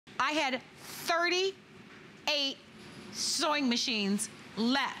I had 38 sewing machines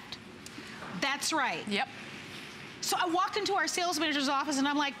left. That's right. Yep. So I walked into our sales manager's office and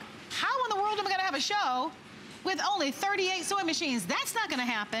I'm like, how in the world am I gonna have a show with only 38 sewing machines? That's not gonna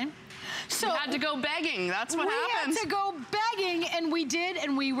happen. So we had to go begging. That's what happens. We had to go begging, and we did,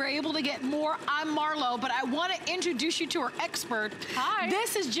 and we were able to get more. I'm Marlo, but I want to introduce you to our expert. Hi.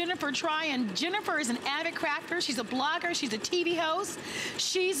 This is Jennifer Tryon. Jennifer is an avid crafter. She's a blogger. She's a TV host.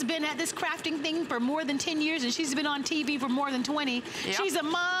 She's been at this crafting thing for more than 10 years, and she's been on TV for more than 20. Yep. She's a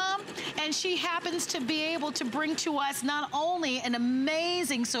mom, and she happens to be able to bring to us not only an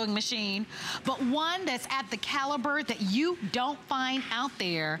amazing sewing machine, but one that's at the caliber that you don't find out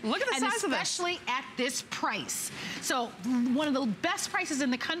there. Look at the size of this. Especially at this price. So one of the best prices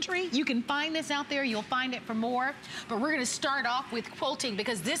in the country. You can find this out there. You'll find it for more. But we're going to start off with quilting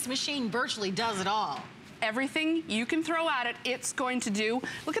because this machine virtually does it all. Everything you can throw at it, it's going to do.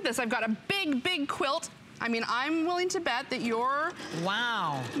 Look at this. I've got a big, big quilt. I mean, I'm willing to bet that your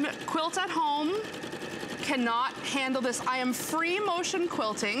quilt at home cannot handle this. I am free motion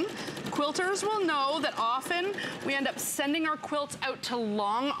quilting. Quilters will know that often we end up sending our quilts out to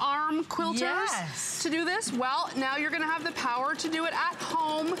long arm quilters to do this. Well, now you're gonna have the power to do it at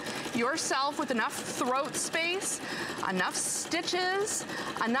home yourself with enough throat space, enough stitches,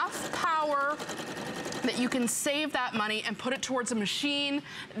 enough power that you can save that money and put it towards a machine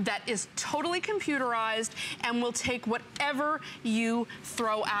that is totally computerized and will take whatever you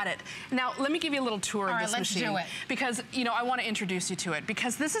throw at it. Now, let me give you a little tour of this machine. All right, let's do it. Because, you know, I want to introduce you to it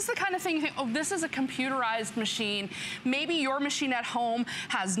because this is the kind of thing you think, oh, this is a computerized machine. Maybe your machine at home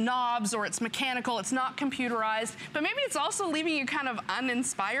has knobs or it's mechanical, it's not computerized, but maybe it's also leaving you kind of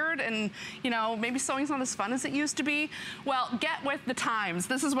uninspired and, you know, maybe sewing's not as fun as it used to be. Well, get with the times.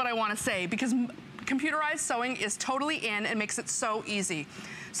 This is what I want to say because computerized sewing is totally in and makes it so easy.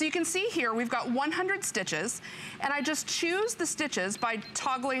 So you can see here, we've got 100 stitches, and I just choose the stitches by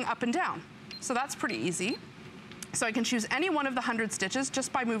toggling up and down. So that's pretty easy. So I can choose any one of the 100 stitches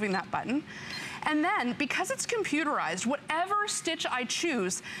just by moving that button. And then, because it's computerized, whatever stitch I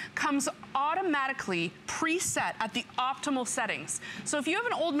choose comes automatically preset at the optimal settings. So if you have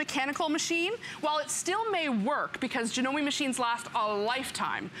an old mechanical machine, while it still may work, because Janome machines last a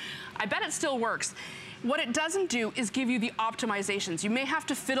lifetime, I bet it still works. What it doesn't do is give you the optimizations. You may have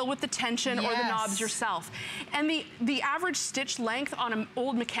to fiddle with the tension or the knobs yourself. And the average stitch length on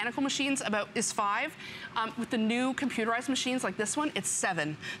old mechanical machines is 5. With the new computerized machines like this one, it's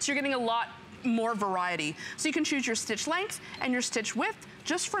 7. So you're getting a lot more variety. So you can choose your stitch length and your stitch width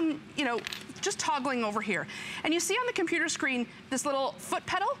just from, you know, just toggling over here. And you see on the computer screen this little foot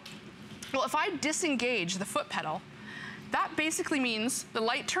pedal? Well, if I disengage the foot pedal, that basically means the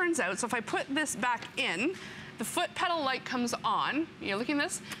light turns out. So if I put this back in, the foot pedal light comes on. You're looking at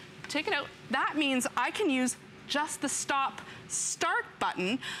this, take it out. That means I can use just the stop start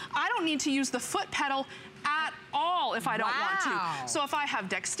button. I don't need to use the foot pedal at all if I don't want to. So if I have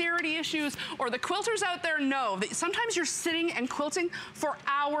dexterity issues, or the quilters out there know that sometimes you're sitting and quilting for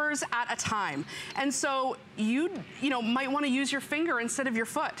hours at a time. And so you know, might want to use your finger instead of your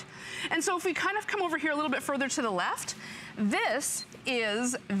foot. And so if we kind of come over here a little bit further to the left, this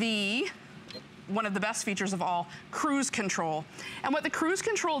is one of the best features of all, cruise control. And what the cruise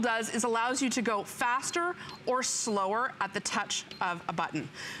control does is allows you to go faster or slower at the touch of a button.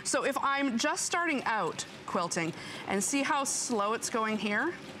 So if I'm just starting out quilting, and see how slow it's going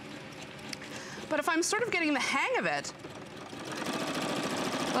here? But if I'm sort of getting the hang of it,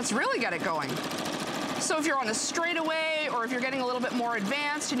 let's really get it going. So if you're on a straightaway, or if you're getting a little bit more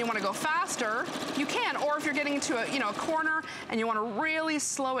advanced and you want to go faster, you can. Or if you're getting into a corner and you want to really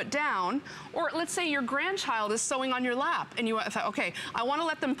slow it down, or let's say your grandchild is sewing on your lap and you thought, okay, I want to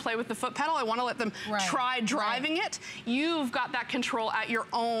let them play with the foot pedal, I want to let them try driving it. You've got that control at your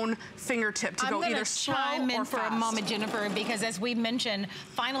own fingertip to go either slow or fast. I'm going to chime in for a moment, Jennifer, because as we mentioned,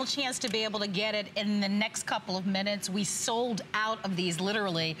 final chance to be able to get it in the next couple of minutes. We sold out of these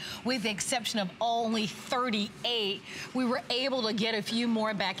literally, with the exception of only 38. We were able to get a few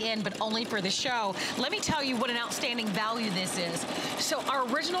more back in, but only for the show. Let me tell you what an outstanding value this is. So our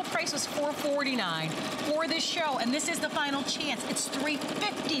original price was $449 for this show, and this is the final chance. It's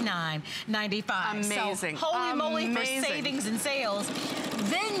 $359.95. Amazing. So, holy moly for savings and sales.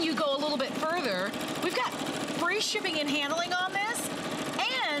 Then you go a little bit further. We've got free shipping and handling on this,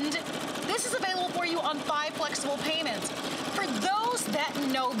 and this is available for you on 5 flexible payments. For those that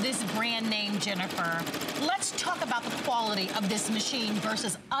know this brand name, Jennifer. Let's talk about the quality of this machine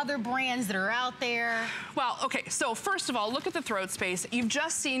versus other brands that are out there. Well, okay, so first of all, look at the throat space. You've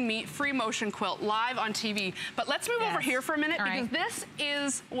just seen me free motion quilt live on TV, but let's move over here for a minute because this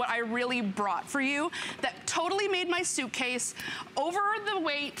is what I really brought for you that totally made my suitcase over the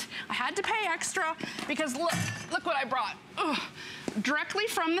weight. I had to pay extra because look what I brought. Ugh. Directly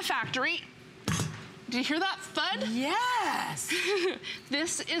from the factory. Did you hear that thud? Yes.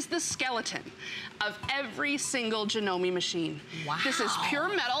 This is the skeleton of every single Janome machine. Wow. This is pure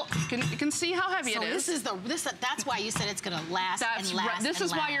metal. You can see how heavy it is. That's why you said it's gonna last and last. This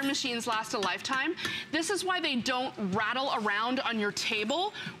is why your machines last a lifetime. This is why they don't rattle around on your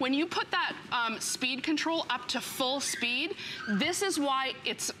table. When you put that speed control up to full speed, this is why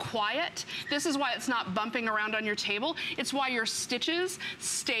it's quiet. This is why it's not bumping around on your table. It's why your stitches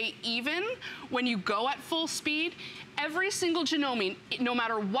stay even when you go at full speed. Every single Janome, no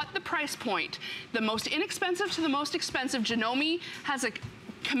matter what the price point, the most inexpensive to the most expensive, Janome has a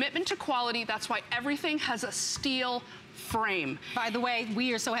commitment to quality. That's why everything has a steel frame. By the way,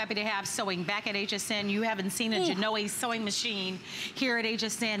 we are so happy to have sewing back at HSN. You haven't seen a Janome sewing machine here at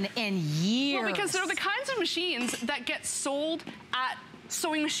HSN in years. Well, because they're the kinds of machines that get sold at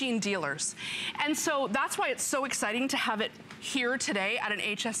sewing machine dealers. And so that's why it's so exciting to have it here today at an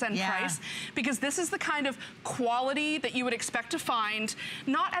HSN price, because this is the kind of quality that you would expect to find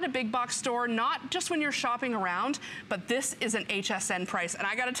not at a big box store, not just when you're shopping around, but this is an HSN price. And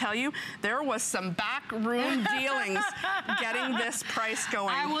I gotta tell you, there was some backroom dealings getting this price going.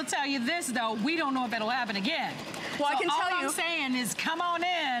 I will tell you this though, we don't know if it'll happen again. Well, so I can tell you, all I'm saying is come on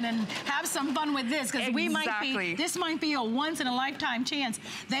in and have some fun with this, because this might be a once in a lifetime chance.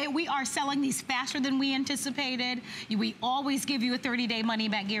 We are selling these faster than we anticipated. We always give you a 30-day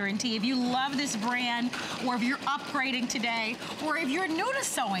money-back guarantee. If you love this brand, or if you're upgrading today, or if you're new to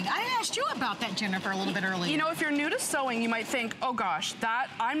sewing. I asked you about that, Jennifer, a little bit earlier. You know, if you're new to sewing, you might think, oh gosh,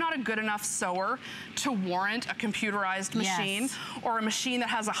 I'm not a good enough sewer to warrant a computerized machine, or a machine that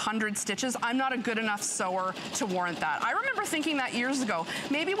has 100 stitches. I'm not a good enough sewer to warrant that. I remember thinking that years ago.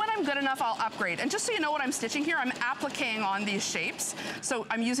 Maybe when I'm good enough, I'll upgrade. And just so you know what I'm stitching here, I'm appliquing on these shapes. So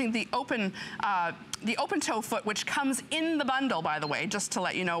I'm using the open toe foot, which comes in the bundle, by the way, just to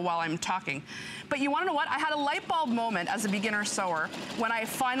let you know while I'm talking. But you wanna know what? I had a light bulb moment as a beginner sewer when I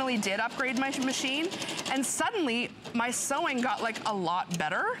finally did upgrade my machine, and suddenly my sewing got like a lot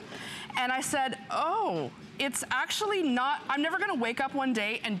better. And I said, oh, it's actually not, I'm never gonna wake up one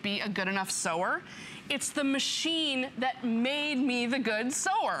day and be a good enough sewer. It's the machine that made me the good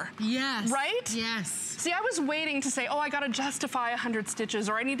sewer. Yes. Right? Yes. See, I was waiting to say, oh, I gotta justify 100 stitches,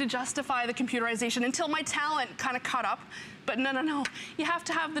 or I need to justify the computerization until my talent kind of caught up. But no, you have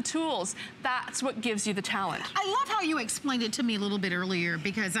to have the tools. That's what gives you the talent. I love how you explained it to me a little bit earlier,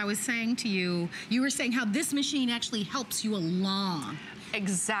 because I was saying to you, you were saying how this machine actually helps you along.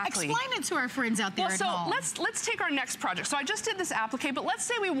 Exactly. Explain it to our friends out there at home. Let's take our next project. So I just did this applique, but let's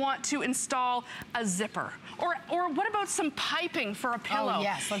say we want to install a zipper. Or what about some piping for a pillow? Oh,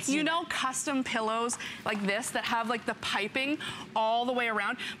 yes, let's do You know, custom pillows like this that have like the piping all the way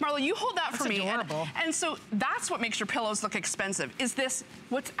around. Marla, you hold that for me. Adorable. And so that's what makes your pillows look expensive, is this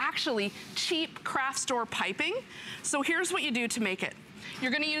what's actually cheap craft store piping. So here's what you do to make it.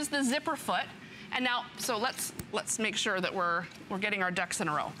 You're gonna use the zipper foot. And now, so let's make sure that we're getting our ducks in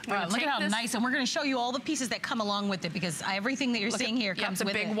a row. Look at how nice, and we're going to show you all the pieces that come along with it, because everything that you're seeing here comes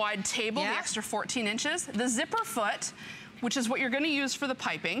with it. The big wide table, the extra 14 inches, the zipper foot, which is what you're going to use for the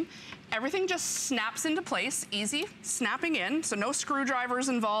piping. Everything just snaps into place, easy snapping in, so no screwdrivers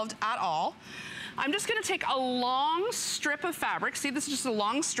involved at all. I'm just going to take a long strip of fabric. See, this is just a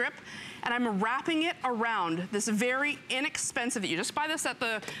long strip. And I'm wrapping it around this very inexpensive, you just buy this at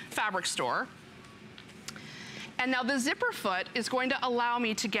the fabric store. And now the zipper foot is going to allow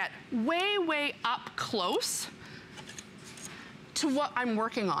me to get way, way up close to what I'm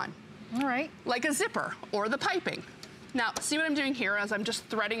working on. All right. Like a zipper or the piping. Now, see what I'm doing here as I'm just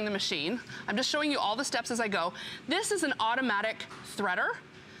threading the machine? I'm just showing you all the steps as I go. This is an automatic threader.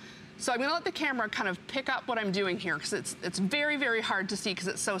 So I'm gonna let the camera kind of pick up what I'm doing here, because it's very, very hard to see because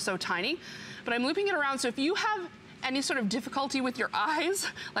it's so tiny. But I'm looping it around, so if you have any sort of difficulty with your eyes,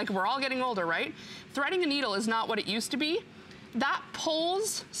 like we're all getting older, right? Threading a needle is not what it used to be. That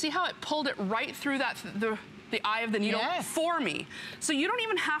pulls, see how it pulled it right through that, the eye of the needle for me. So you don't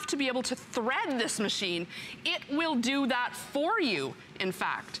even have to be able to thread this machine. It will do that for you, in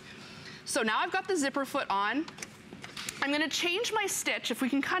fact. So now I've got the zipper foot on. I'm gonna change my stitch. If we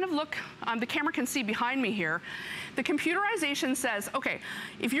can kind of look, the camera can see behind me here. The computerization says, okay,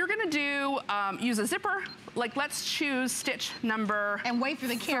 if you're gonna do, use a zipper, like let's choose stitch number And wait for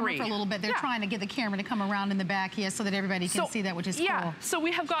the camera 3. for a little bit. They're trying to get the camera to come around in the back here so that everybody can see that, which is cool. So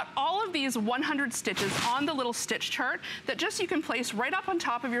we have got all of these 100 stitches on the little stitch chart that just you can place right up on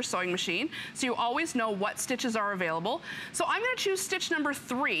top of your sewing machine, so you always know what stitches are available. So I'm gonna choose stitch number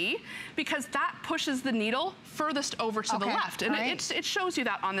 3 because that pushes the needle furthest over to the left. And it shows you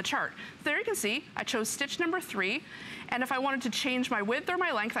that on the chart. There you can see, I chose stitch number 3. And if I wanted to change my width or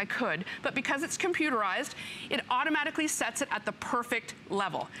my length, I could. But because it's computerized, it automatically sets it at the perfect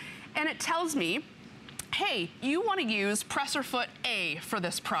level. And it tells me, hey, you want to use presser foot A for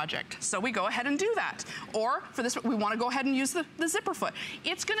this project. So we go ahead and do that. Or for this, we want to go ahead and use the zipper foot.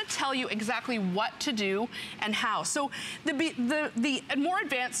 It's going to tell you exactly what to do and how. So the more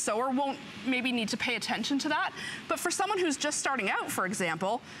advanced sewer won't maybe need to pay attention to that. But for someone who's just starting out, for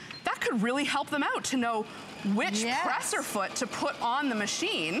example, that could really help them out to know which presser foot to put on the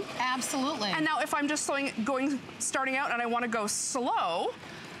machine. Absolutely. And now if I'm just starting out and I want to go slow,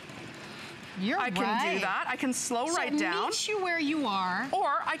 I can do that. I can slow right down. Meet you where you are.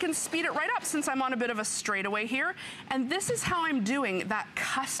 Or I can speed it right up since I'm on a bit of a straightaway here. And this is how I'm doing that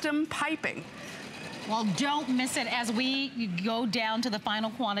custom piping. Well, don't miss it as we go down to the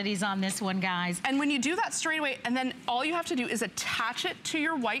final quantities on this one, guys. And when you do that straight away, and then all you have to do is attach it to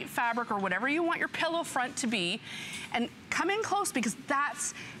your white fabric or whatever you want your pillow front to be, and come in close because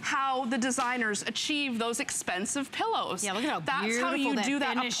that's how the designers achieve those expensive pillows. Yeah, look at how that's how you do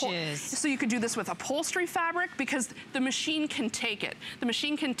that. Finishes. So you could do this with upholstery fabric because the machine can take it. The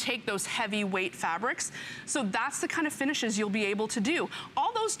machine can take those heavy weight fabrics. So that's the kind of finishes you'll be able to do.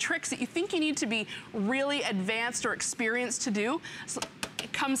 All those tricks that you think you need to be really advanced or experienced to do, so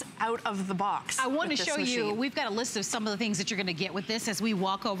it comes out of the box. I want to show you, we've got a list of some of the things that you're going to get with this. As we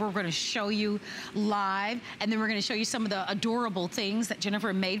walk over, we're going to show you live, and then we're going to show you some of the adorable things that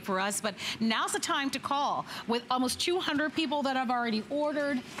Jennifer made for us. But now's the time to call. With almost 200 people that have already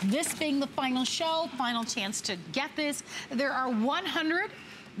ordered, this being the final show, final chance to get this, there are 100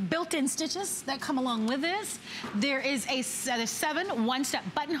 built-in stitches that come along with this. There is a set of 7 one-step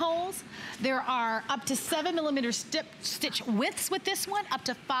buttonholes. There are up to 7mm stitch widths with this one, up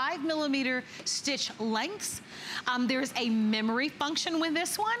to 5mm stitch lengths. There's a memory function with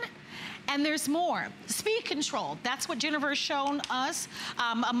this one. And there's more. Speed control, that's what Jennifer shown us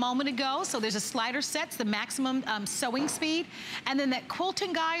a moment ago. So there's a slider sets the maximum sewing speed. And then that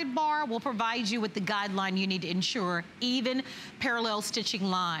quilting guide bar will provide you with the guideline you need to ensure even parallel stitching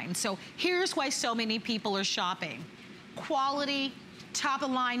line. So here's why so many people are shopping. Quality, top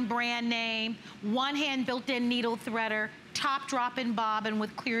of line brand name, one hand built-in needle threader, top drop-in bobbin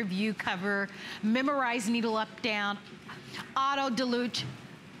with clear view cover, memorized needle up down, auto dilute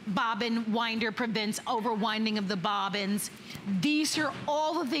bobbin winder prevents overwinding of the bobbins. These are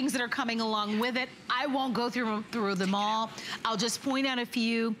all the things that are coming along with it. I won't go through them all. I'll just point out a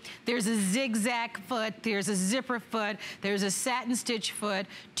few. There's a zigzag foot, there's a zipper foot, there's a satin stitch foot,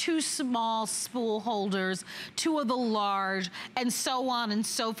 2 small spool holders, 2 of the large, and so on and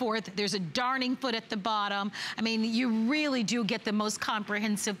so forth. There's a darning foot at the bottom. I mean, you really do get the most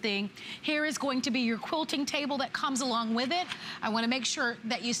comprehensive thing. Here is going to be your quilting table that comes along with it. I want to make sure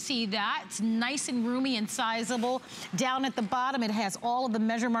that you see that. It's nice and roomy and sizable. Down at the bottom, it has all of the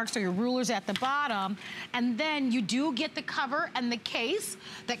measure marks, so your rulers at the bottom. And then you do get the cover and the case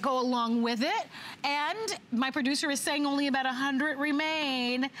that go along with it. And my producer is saying only about 100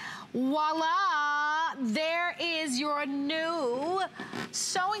 remain. Voila! There is your new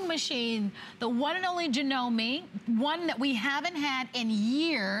sewing machine. The one and only Janome, one that we haven't had in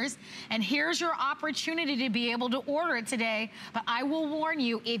years. And here's your opportunity to be able to order it today. But I will warn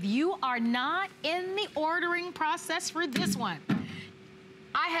you, if you are not in the ordering process for this one,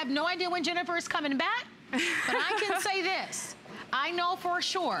 I have no idea when Jennifer is coming back, but I can say this. I know for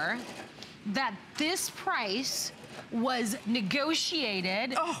sure that this price was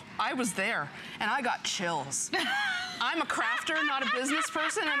negotiated. Oh, I was there, and I got chills. I'm a crafter, not a business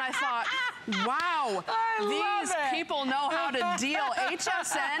person, and I thought, wow, these people know how to deal.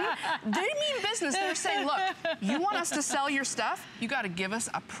 HSN, they mean business. They're saying, look, you want us to sell your stuff? You got to give us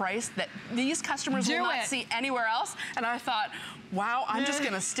a price that these customers will not see anywhere else. And I thought, wow, I'm just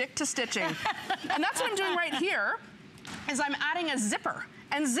going to stick to stitching. And that's what I'm doing right here, is I'm adding a zipper.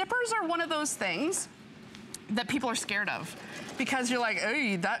 And zippers are one of those things that people are scared of, because you're like,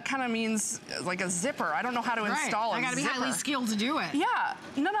 hey, that kind of means like a zipper. I don't know how to install a zipper. I gotta be highly skilled to do it. Yeah,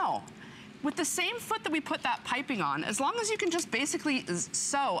 no. with the same foot that we put that piping on, as long as you can just basically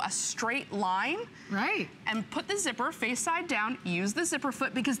sew a straight line. Right. And put the zipper face side down, use the zipper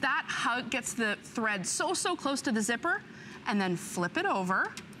foot, because that gets the thread so close to the zipper, and then flip it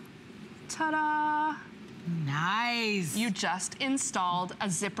over. Ta-da. Nice. You just installed a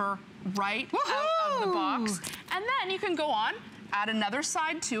zipper right out of the box. And then you can go on, add another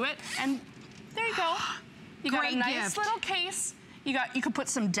side to it, and there you go. You got a nice little case. You could put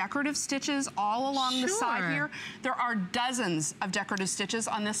some decorative stitches all along the side here. There are dozens of decorative stitches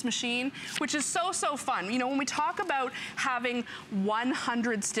on this machine, which is so fun. You know, when we talk about having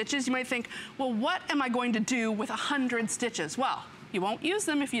 100 stitches, you might think, well, what am I going to do with 100 stitches? Well, you won't use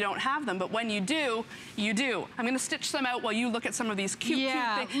them if you don't have them, but when you do, you do. I'm gonna stitch them out while you look at some of these cute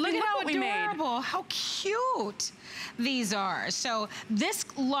things. Look at how adorable, how cute these are. So this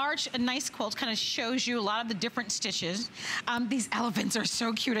large, nice quilt kind of shows you a lot of the different stitches. These elephants are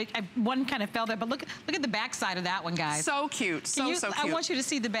so cute. One kind of fell there, but look at the back side of that one, guys. So cute, so cute. I want you to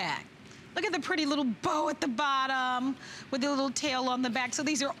see the back. Look at the pretty little bow at the bottom with the little tail on the back. So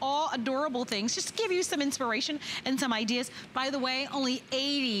these are all adorable things, just to give you some inspiration and some ideas. By the way, only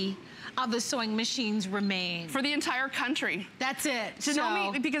 80 of the sewing machines remain. For the entire country. That's it.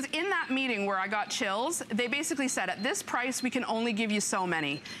 Janome, because in that meeting where I got chills, they basically said, at this price, we can only give you so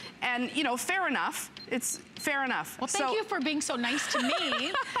many. And, you know, fair enough. It's fair enough. Well, thank you for being so nice to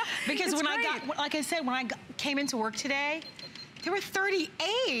me. Because when I got, like I said, when I came into work today, there were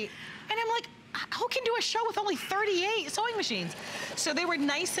 38. And I'm like, who can do a show with only 38 sewing machines? So they were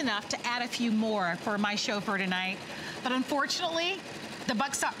nice enough to add a few more for my show for tonight. But unfortunately, the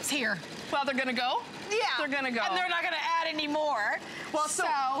buck stops here. Well, they're gonna go? Yeah. They're gonna go. And they're not gonna add any more. Well, so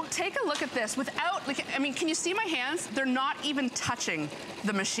take a look at this. Without, like, I mean, can you see my hands? They're not even touching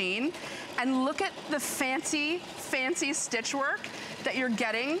the machine. And look at the fancy stitch work that you're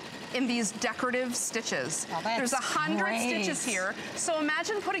getting in these decorative stitches. Oh, there's 100 stitches here. So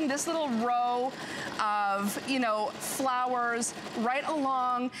imagine putting this little row of, you know, flowers right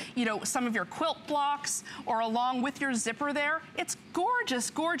along, you know, some of your quilt blocks or along with your zipper there. It's gorgeous,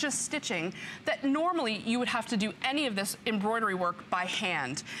 gorgeous stitching that normally you would have to do any of this embroidery work by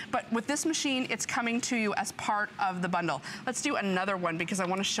hand. But with this machine, it's coming to you as part of the bundle. Let's do another one because I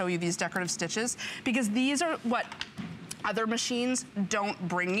want to show you these decorative stitches, because these are what other machines don't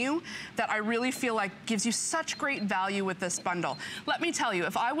bring you, that I really feel like gives you such great value with this bundle. Let me tell you,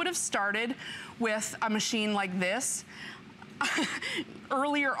 if I would have started with a machine like this,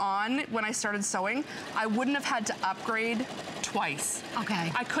 earlier on when I started sewing, I wouldn't have had to upgrade twice.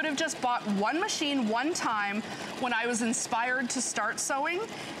 Okay. I could have just bought one machine one time when I was inspired to start sewing,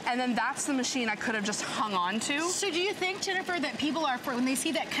 and then that's the machine I could have just hung on to. So do you think, Jennifer, that people are, when they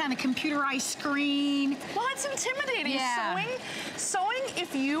see that kind of computerized screen? Well, it's intimidating. Yeah. Sewing,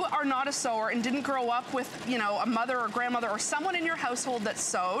 if you are not a sewer and didn't grow up with, you know, a mother or grandmother or someone in your household that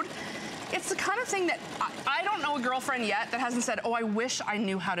sewed, it's the kind of thing that I don't know a girlfriend yet that hasn't said, oh, I wish I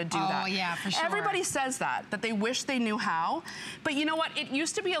knew how to do that. Oh, yeah, for sure. Everybody says that they wish they knew how. But you know what? It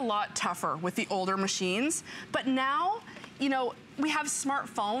used to be a lot tougher with the older machines. But now, you know, we have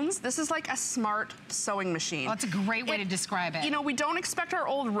smartphones. This is like a smart sewing machine. Well, that's a great way to describe it. You know, we don't expect our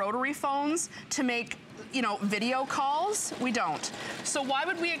old rotary phones to make, you know, video calls. We don't. So why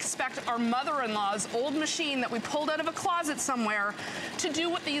would we expect our mother-in-law's old machine that we pulled out of a closet somewhere to do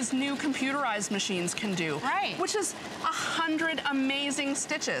what these new computerized machines can do? Right. Which is 100 amazing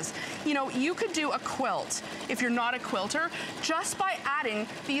stitches. You know, you could do a quilt, if you're not a quilter, just by adding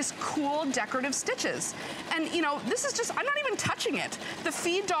these cool decorative stitches. And you know, this is just, I'm not even touching it. The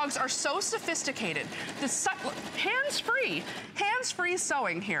feed dogs are so sophisticated. Hands-free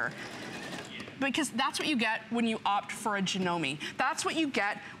sewing here. Because that's what you get when you opt for a Janome. That's what you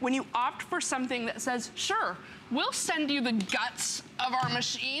get when you opt for something that says, sure, we'll send you the guts of our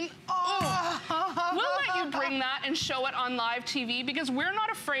machine. Oh. We'll let you bring that and show it on live TV, because we're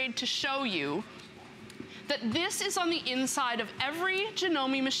not afraid to show you that this is on the inside of every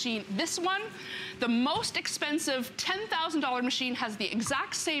Janome machine. This one, the most expensive $10,000 machine, has the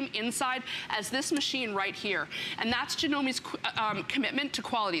exact same inside as this machine right here. And that's Janome's commitment to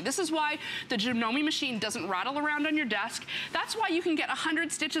quality. This is why the Janome machine doesn't rattle around on your desk. That's why you can get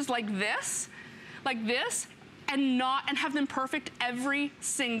 100 stitches like this, and have them perfect every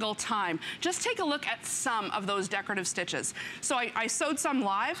single time. Just take a look at some of those decorative stitches. So I sewed some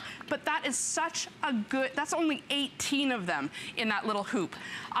live, but that is such a good, that's only 18 of them in that little hoop.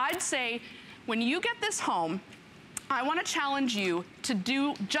 I'd say when you get this home, I want to challenge you to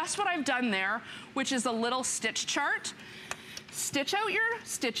do just what I've done there, which is a little stitch chart. Stitch out your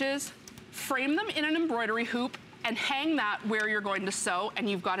stitches, frame them in an embroidery hoop, and hang that where you're going to sew, and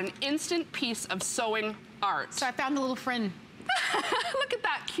you've got an instant piece of sewing art. So I found a little friend. Look at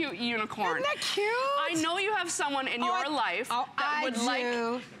that cute unicorn. Isn't that cute? I know you have someone in your life that would like,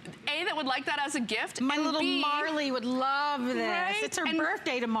 A, that would like that as a gift. My and little B, Marley would love this. Right? It's her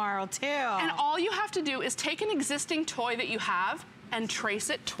birthday tomorrow, too. And all you have to do is take an existing toy that you have and trace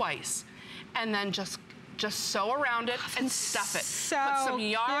it twice. And then just sew around it and stuff it. So put some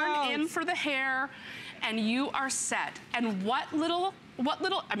yarn cute. in for the hair, and you are set. And what little,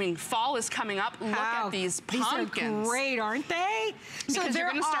 I mean, fall is coming up. Look at these pumpkins. These are great, aren't they? Because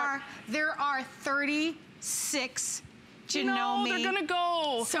so there are 36 Janome they're gonna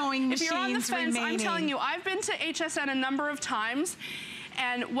go. sewing machines If you're on the fence, remaining. I'm telling you, I've been to HSN a number of times,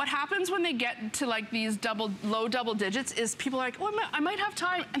 and what happens when they get to like these low double digits is people are like, oh, I might have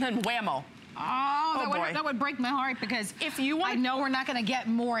time, and then whammo. Oh, that would break my heart, because if you want, I know we're not gonna get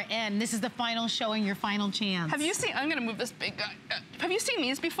more in. This is the final showing, your final chance. Have you seen, I'm gonna move this big guy. Have you seen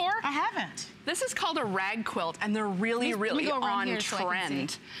these before? I haven't. This is called a rag quilt, and they're really on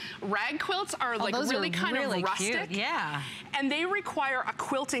trend. Rag quilts are like really kind of rustic. Cute. Yeah. And they require a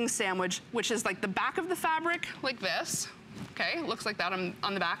quilting sandwich, which is like the back of the fabric, like this. Okay, looks like that on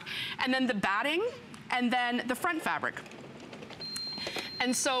the back. And then the batting, and then the front fabric.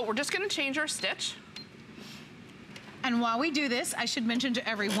 And so we're just gonna change our stitch. And while we do this, I should mention to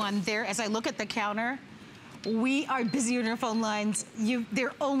everyone there, as I look at the counter, we are busy on our phone lines. There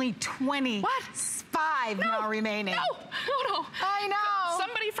are only 25 now remaining. No. I know.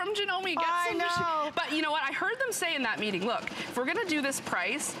 Somebody from Janome gets some machine. But you know what? I heard them say in that meeting, look, if we're gonna do this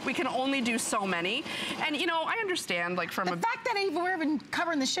price, we can only do so many. And you know, I understand, like from the fact that we're even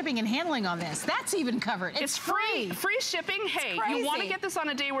covering the shipping and handling on this, that's even covered. It's free. Free shipping. Hey, you want to get this on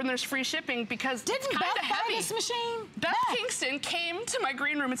a day when there's free shipping, because it's kind of heavy. Buy this machine? Beth Kingston came to my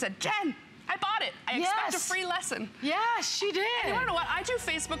green room and said, Jen, I bought it. I expect a free lesson. Yes, she did. And you want to know what? I do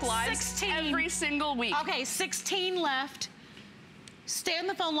Facebook Lives every single week. Okay, 16 left. Stay on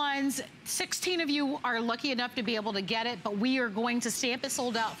the phone lines. 16 of you are lucky enough to be able to get it, but we are going to stamp it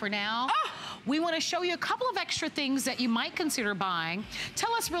sold out for now. We want to show you a couple of extra things that you might consider buying.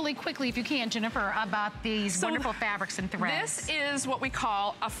 Tell us really quickly, if you can, Jennifer, about these wonderful fabrics and threads. This is what we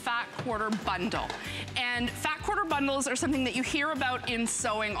call a fat quarter bundle. And fat quarter bundles are something that you hear about in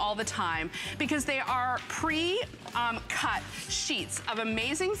sewing all the time, because they are pre-cut sheets of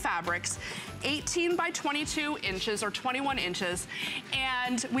amazing fabrics, 18 by 22 inches or 21 inches.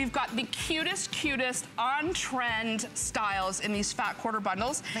 And we've got the cutest on-trend styles in these fat quarter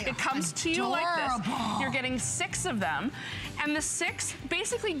bundles. It comes to you like this. You're getting 6 of them. And the 6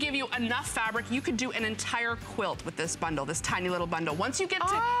 basically give you enough fabric. You could do an entire quilt with this bundle, this tiny little bundle. Once you get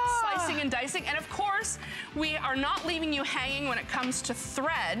to slicing and dicing, and of course, we are not leaving you hanging when it comes to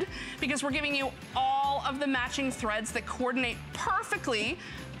thread, because we're giving you all of the matching threads that coordinate perfectly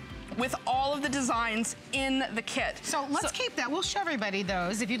with all of the designs in the kit. So let's keep that. We'll show everybody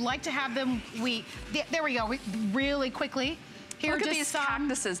those. If you'd like to have them, there we go, really quickly. Here, look at these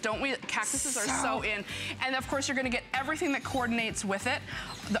cactuses, don't we? Cactuses are so in. And of course, you're gonna get everything that coordinates with it,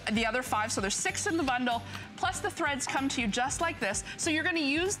 the other 5, so there's 6 in the bundle, plus the threads come to you just like this. So you're gonna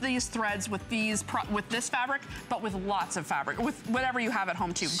use these threads with this fabric, but with lots of fabric, with whatever you have at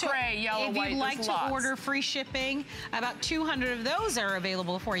home too. So gray, yellow, white, if you'd like to order free shipping, about 200 of those are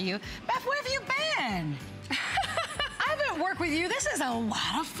available for you. Beth, where have you been? I haven't worked with you. This is a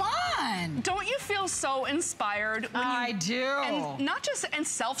lot of fun. Don't you feel so inspired when I do. And not just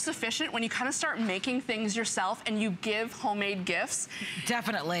self-sufficient when you kind of start making things yourself and you give homemade gifts?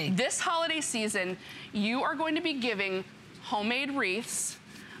 Definitely. This holiday season, you are going to be giving homemade wreaths,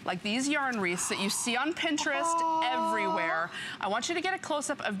 like these yarn wreaths that you see on Pinterest everywhere. I want you to get a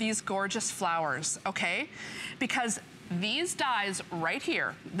close-up of these gorgeous flowers, okay? Because these dies right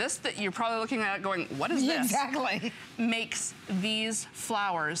here, this that you're probably looking at going, what is this? Exactly. Makes these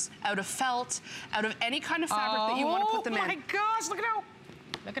flowers out of felt, out of any kind of fabric that you want to put them in. Oh my gosh, look at how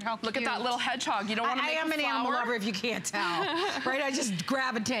cute. Look at that little hedgehog. You don't want to make a flower. I am an animal lover, if you can't tell. Right, I just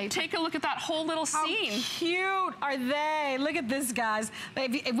gravitate. Take a look at that whole little scene. How cute are they? Look at this, guys.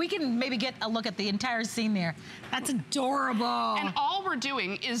 If we can maybe get a look at the entire scene there. That's adorable. And all we're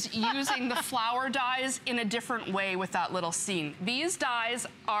doing is using the flower dies in a different way with that little scene. These dies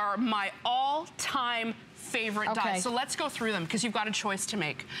are my all-time favorite dies. So let's go through them, because you've got a choice to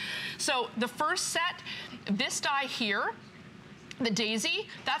make. So the first set, this die here, the daisy,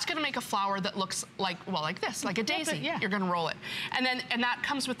 that's gonna make a flower that looks like, well, like this, like a daisy. Yeah. You're gonna roll it. And that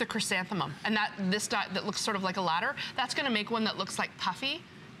comes with the chrysanthemum. And this die that looks sort of like a ladder, that's gonna make one that looks like puffy,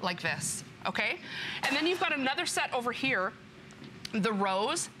 like this, okay? And then you've got another set over here the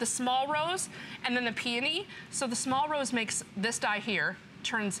rose, the small rose, and then the peony. So the small rose makes this die here,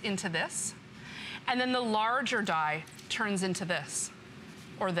 turns into this. And then the larger die turns into this,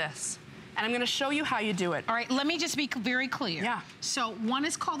 or this. And I'm gonna show you how you do it. All right, let me just be very clear. Yeah. So one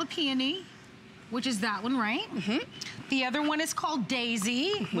is called a peony, which is that one, right? The other one is called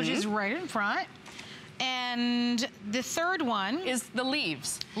daisy, which is right in front. And the third one is the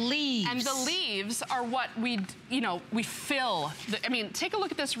leaves. Leaves. And the leaves are what we, we fill. I mean, take a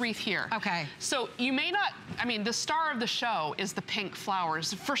look at this wreath here. Okay. So you may not, I mean, the star of the show is the pink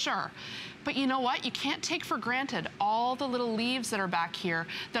flowers, for sure. But you know what? You can't take for granted all the little leaves that are back here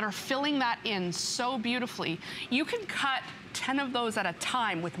that are filling that in so beautifully. You can cut 10 of those at a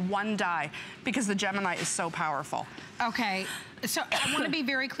time with one die because the Gemini is so powerful. Okay, so I want to be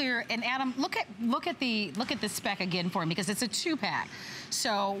very clear, and Adam, look at the spec again for me because it's a 2-pack.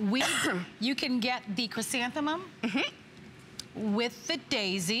 So you can get the chrysanthemum with the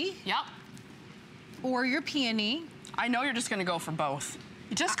daisy. Yep. Or your peony. I know you're just going to go for both.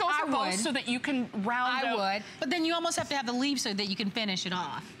 Just go for both so that you can round out. I would, but then you almost have to have the leaves so that you can finish it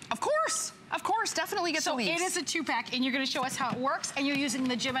off. Of course, definitely get the leaves. So it is a 2-pack, and you're gonna show us how it works, and you're using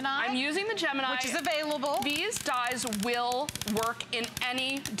the Gemini? I'm using the Gemini. Which is available. These dies will work in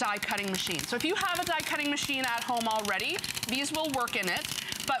any die cutting machine. So if you have a die cutting machine at home already, these will work in it.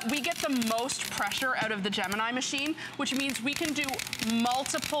 But we get the most pressure out of the Gemini machine, which means we can do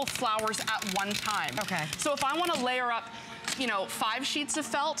multiple flowers at one time. Okay. So if I want to layer up, 5 sheets of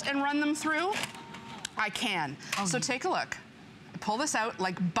felt and run them through, I can. So take a look. Pull this out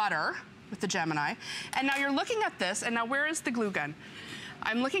like butter with the Gemini. And now you're looking at this, and now where is the glue gun?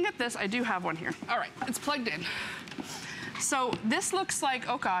 I'm looking at this, I do have one here. All right, it's plugged in. So this looks like,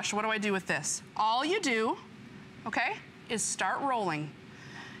 oh gosh, what do I do with this? All you do, okay, is start rolling.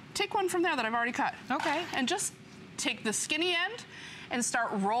 Take one from there that I've already cut. Okay. And just take the skinny end and start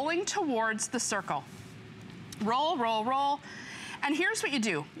rolling towards the circle. Roll, roll, roll. And here's what you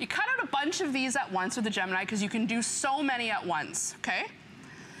do. You cut out a bunch of these at once with the Gemini because you can do so many at once, okay?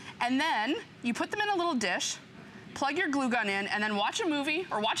 And then you put them in a little dish, plug your glue gun in, and then watch a movie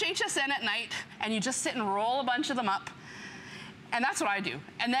or watch HSN at night, and you just sit and roll a bunch of them up. And that's what I do.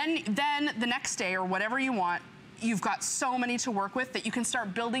 And then the next day or whatever you want, you've got so many to work with that you can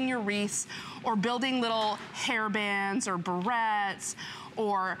start building your wreaths or building little hairbands or barrettes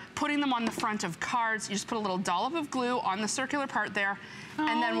or putting them on the front of cards. You just put a little dollop of glue on the circular part there,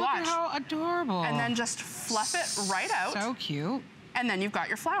 and then watch. Look at how adorable. And then just fluff it right out. So cute. And then you've got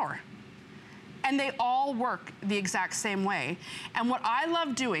your flower. And they all work the exact same way. And what I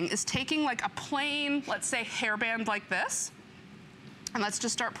love doing is taking like a plain, let's say, hairband like this, and let's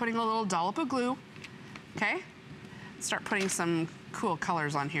just start putting a little dollop of glue, okay? Start putting some cool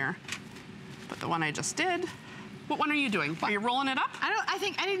colors on here. But the one I just did, what one are you doing? Are you rolling it up? I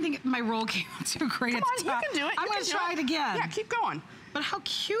didn't think my roll came out too great at the top. You can do it. I'm gonna try it again. Yeah, keep going. But how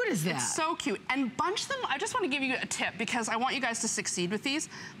cute is that? It's so cute. And bunch them, I just want to give you a tip because I want you guys to succeed with these.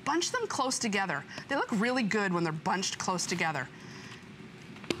 Bunch them close together. They look really good when they're bunched close together.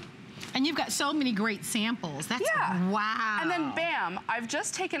 And you've got so many great samples. That's wow. And then bam, I've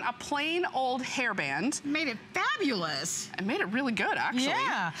just taken a plain old hairband. Made it fabulous. I made it really good, actually.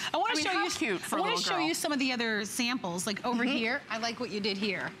 Yeah. I want to show you cute for a little girl. I want to show you some of the other samples, like over here. I like what you did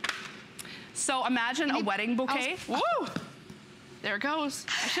here. So imagine a wedding bouquet. Woo! There it goes.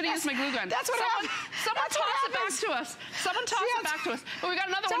 I should have used my glue gun. That's what happens. Someone toss it back to us. Someone toss it back to us. But we got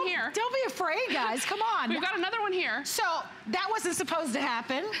another one here. Don't be afraid, guys. Come on. We've got another one here. So that wasn't supposed to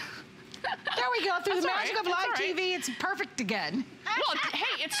happen. There we go. Through the magic of live TV, it's perfect again. Well,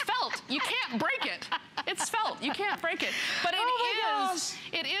 hey, it's felt. You can't break it. It's felt. You can't break it. But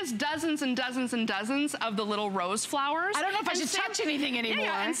it is dozens and dozens and dozens of the little rose flowers. I don't know if I should touch anything anymore.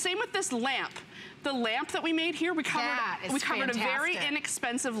 Yeah, and same with this lamp. The lamp that we made here, we covered a very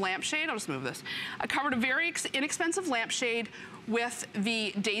inexpensive lampshade. I'll just move this. I covered a very inexpensive lampshade with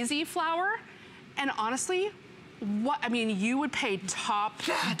the daisy flower. And honestly, you would pay top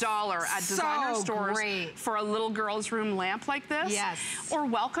dollar at designer stores for a little girl's room lamp like this. Yes. Or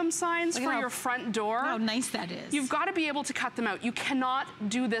welcome signs for your front door. How nice that is. You've got to be able to cut them out. You cannot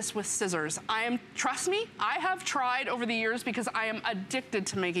do this with scissors. Trust me, I have tried over the years because I am addicted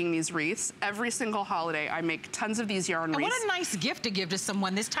to making these wreaths. Every single holiday, I make tons of these yarn wreaths. What a nice gift to give to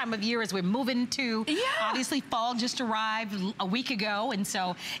someone this time of year as we're moving to, obviously fall just arrived a week ago, and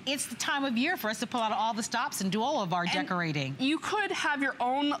so it's the time of year for us to pull out all the stops and do all all of our decorating. You could have your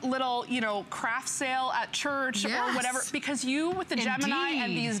own little, you know, craft sale at church or whatever, because you, with the Gemini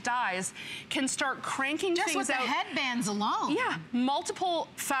and these dies, can start cranking just things with the out. headbands alone. Yeah, multiple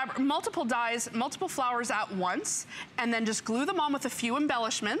dies, multiple flowers at once, and then just glue them on with a few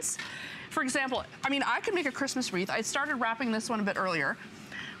embellishments. For example, I mean, I could make a Christmas wreath. I started wrapping this one a bit earlier.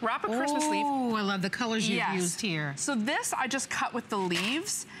 Wrap a Christmas leaf. Oh, I love the colors you've used here. So this I just cut with the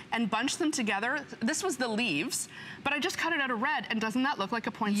leaves and bunched them together. This was the leaves, but I just cut it out of red, and doesn't that look like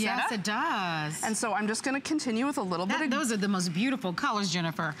a poinsettia? Yes, it does. And so I'm just gonna continue with a little bit of... Those are the most beautiful colors,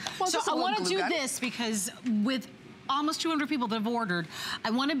 Jennifer. Well, so I wanna do this because with almost 200 people that have ordered, I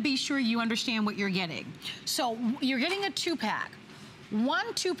wanna be sure you understand what you're getting. So you're getting a 2-pack.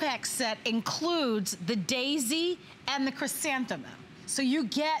 One 2-pack set includes the daisy and the chrysanthemum. So you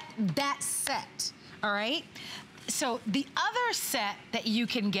get that set, all right? So the other set that you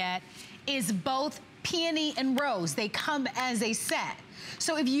can get is both peony and rose. They come as a set.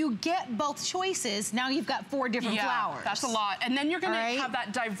 So if you get both choices, now you've got 4 different flowers. That's a lot. And then you're gonna have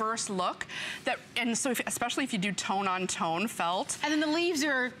that diverse look. And so especially if you do tone on tone felt. And then the leaves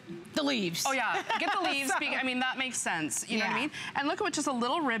are the leaves. Oh yeah, get the leaves. I mean, that makes sense. You know what I mean? And look at just a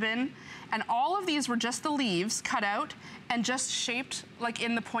little ribbon. And all of these were just the leaves cut out and just shaped like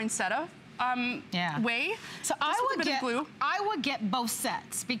in the poinsettia way. So I would get both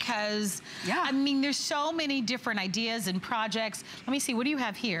sets because I mean, there's so many different ideas and projects. Let me see, what do you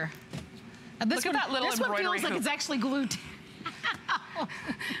have here? Look at that little embroidery one feels like hoop. it's actually glued.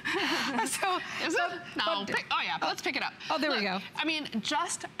 Is it? No. Oh yeah, let's pick it up. Oh, there we go. I mean,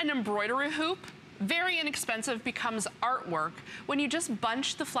 just an embroidery hoop, very inexpensive, becomes artwork when you just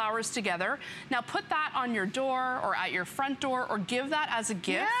bunch the flowers together. Now put that on your door or at your front door, or give that as a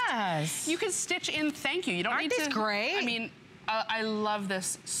gift. Yes. You can stitch in thank you. You don't need to. Aren't these great? I mean, I love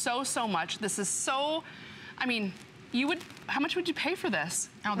this so much. This is so, I mean, how much would you pay for this?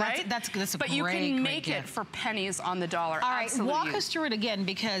 Oh, right? that's a But great, you can make great it gift. for pennies on the dollar. All right, Absolutely. walk us through it again,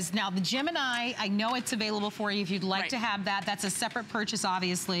 because now the Gemini, I know it's available for you if you'd like to have that. That's a separate purchase,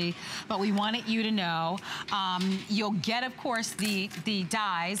 obviously, but we wanted you to know. You'll get, of course, the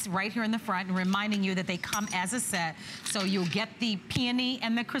dies right here in the front, and reminding you that they come as a set. So you'll get the peony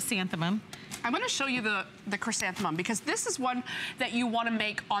and the chrysanthemum. I'm gonna show you the chrysanthemum, because this is one that you wanna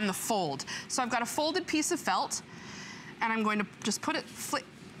make on the fold. So I've got a folded piece of felt, and I'm going to just put it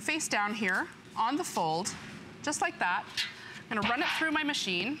face down here on the fold, just like that. I'm gonna run it through my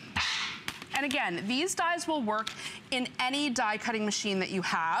machine. And again, these dies will work in any die cutting machine that you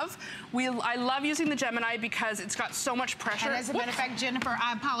have. I love using the Gemini because it's got so much pressure. And as a matter of fact, Jennifer,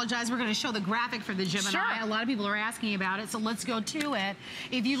 I apologize, we're gonna show the graphic for the Gemini. Sure. A lot of people are asking about it, so let's go to it.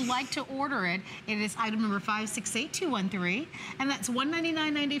 If you'd like to order it, it is item number 568213, and that's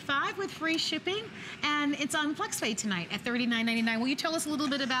 $199.95 with free shipping, and it's on FlexPay tonight at $39.99. Will you tell us a little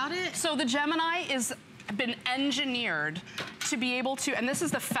bit about it? So the Gemini is been engineered to be able to, and this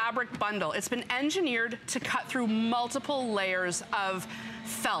is the fabric bundle, it's been engineered to cut through multiple layers of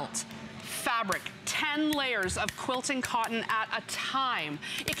felt, fabric, 10 layers of quilting cotton at a time.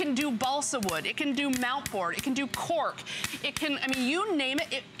 It can do balsa wood, it can do mountboard, it can do cork, it can, I mean, you name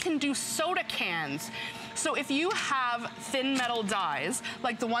it, it can do soda cans. So if you have thin metal dies,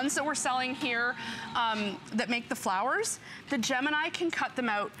 like the ones that we're selling here that make the flowers, the Gemini can cut them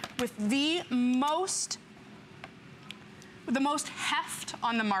out with the most heft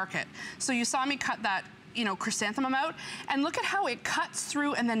on the market. So you saw me cut that, you know, chrysanthemum out, and look at how it cuts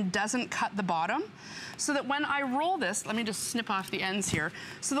through and then doesn't cut the bottom. So that when I roll this, let me just snip off the ends here,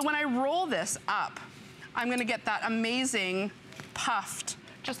 so that when I roll this up, I'm gonna get that amazing puffed,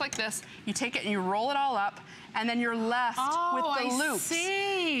 just like this. You take it and you roll it all up, and then you're left with the loops.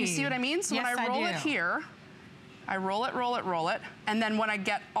 See. You see what I mean? So yes, when I roll it here, I roll it, roll it, roll it, and then when I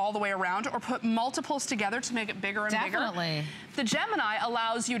get all the way around, or put multiples together to make it bigger and bigger, the Gemini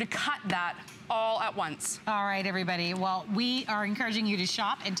allows you to cut that all at once. All right, everybody. Well, we are encouraging you to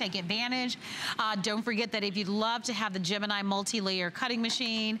shop and take advantage. Don't forget that if you'd love to have the Gemini multi-layer cutting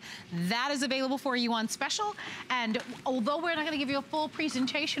machine, that is available for you on special. And although we're not going to give you a full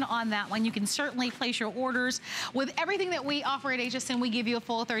presentation on that one, you can certainly place your orders. With everything that we offer at HSN, we give you a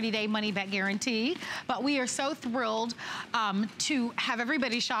full 30-day money-back guarantee. But we are so thrilled to have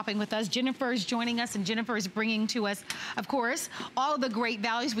everybody shopping with us. Jennifer is joining us, and Jennifer is bringing to us, of course, all of the great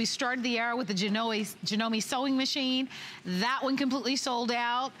values. We started the hour with the Janome sewing machine. That one completely sold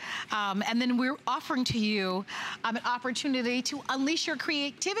out. And then we're offering to you an opportunity to unleash your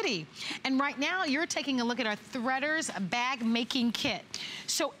creativity. And right now, you're taking a look at our Threaders bag making kit.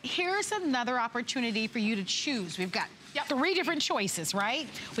 So here's another opportunity for you to choose. We've got 3 different choices, right?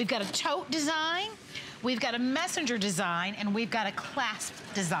 We've got a tote design. we've got a messenger design, and we've got a clasp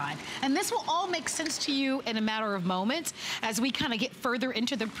design. And this will all make sense to you in a matter of moments as we kind of get further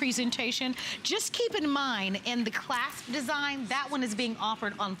into the presentation. Just keep in mind, in the clasp design, that one is being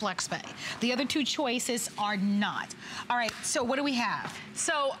offered on FlexPay. The other two choices are not. All right, so what do we have?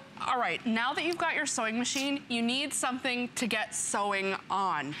 So, all right, now that you've got your sewing machine, you need something to get sewing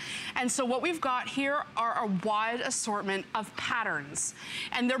on. And so what we've got here are a wide assortment of patterns,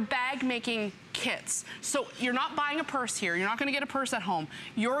 and they're bag making kits. So you're not buying a purse here. You're not gonna get a purse at home.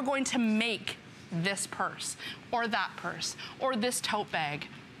 You're going to make this purse, or that purse, or this tote bag,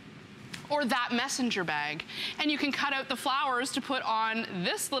 or that messenger bag. And you can cut out the flowers to put on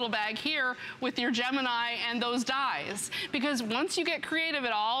this little bag here with your Gemini and those dies. Because once you get creative,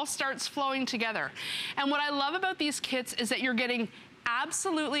 it all starts flowing together. And what I love about these kits is that you're getting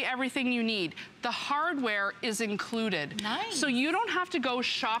absolutely everything you need. The hardware is included. Nice. So you don't have to go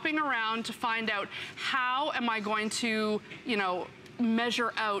shopping around to find out how am I going to, you know,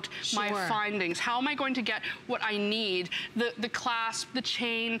 measure out my findings. How am I going to get what I need? The clasp, the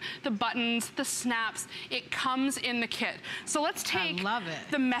chain, the buttons, the snaps, it comes in the kit. So let's take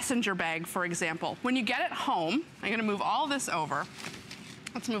the messenger bag, for example. When you get it home, I'm gonna move all this over.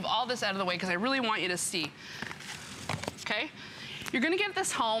 Let's move all this out of the way because I really want you to see. Okay? You're gonna get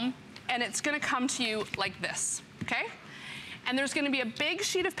this home and it's gonna come to you like this, okay? And there's gonna be a big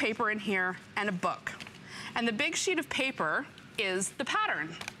sheet of paper in here and a book. And the big sheet of paper is the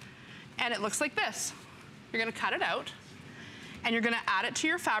pattern. And it looks like this. You're gonna cut it out and you're gonna add it to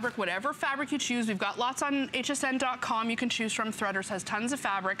your fabric, whatever fabric you choose. We've got lots on hsn.com you can choose from. Threaders has tons of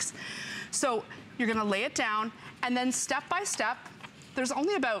fabrics. So you're gonna lay it down and then step by step, there's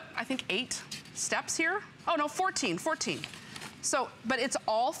only about, I think 8 steps here. Oh no, 14. So, but it's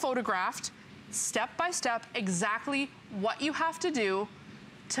all photographed step by step, exactly what you have to do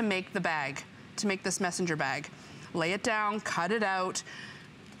to make the bag, to make this messenger bag. Lay it down, cut it out,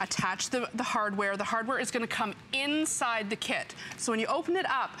 attach the hardware. The hardware is gonna come inside the kit. So when you open it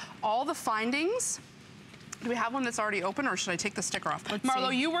up, all the findings, do we have one that's already open or should I take the sticker off?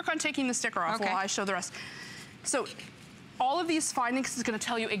 Marlo, you work on taking the sticker off while I show the rest. So all of these findings is gonna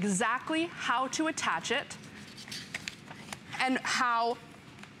tell you exactly how to attach it and how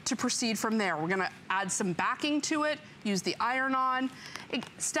to proceed from there. We're gonna add some backing to it, use the iron-on.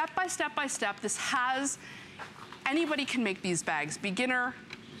 Step by step by step, this has, anybody can make these bags. Beginner,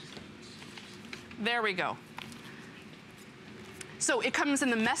 there we go. So it comes in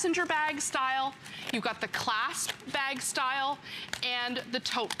the messenger bag style, you've got the clasp bag style, and the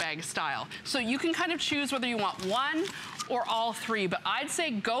tote bag style. So you can kind of choose whether you want one or all three, but I'd say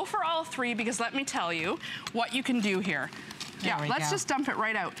go for all three because let me tell you what you can do here. Yeah, let's just dump it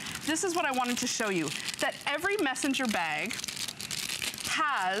right out. This is what I wanted to show you, that every messenger bag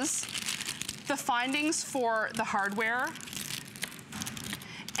has the findings for the hardware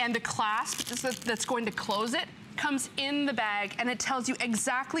and the clasp that's going to close it comes in the bag, and it tells you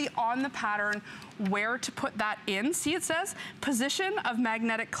exactly on the pattern where to put that in. See, it says position of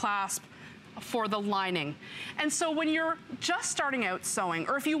magnetic clasp for the lining. And so when you're just starting out sewing,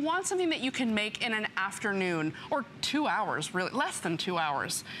 or if you want something that you can make in an afternoon or 2 hours, really less than 2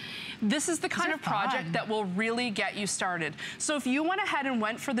 hours, this is the kind of project that will really get you started. So if you went ahead and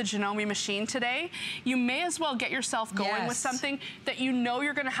went for the Janome machine today, you may as well get yourself going with something that you know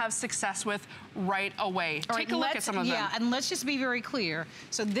you're gonna have success with right away. Take a look at some of them. Yeah, and let's just be very clear.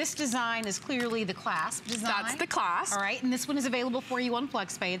 So this design is clearly the clasp design. That's the clasp. All right, and this one is available for you on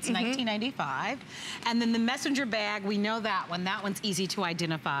FlexPay. It's $19.95. And then the messenger bag, we know that one. That one's easy to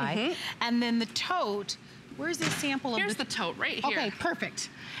identify. And then the tote, where's the sample of Here's the tote right here. Okay, perfect.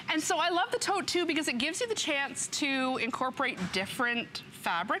 And so I love the tote too because it gives you the chance to incorporate different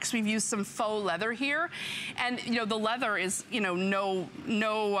fabrics. We've used some faux leather here. And you know, the leather is, you know, no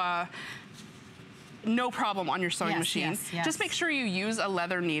problem on your sewing machine. Just make sure you use a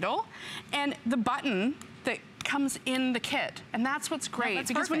leather needle. And the button that comes in the kit, and that's what's great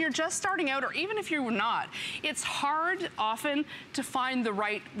because when you're just starting out, or even if you're not, it's hard often to find the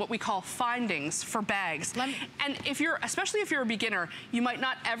right, what we call findings for bags. And if you're, especially if you're a beginner, you might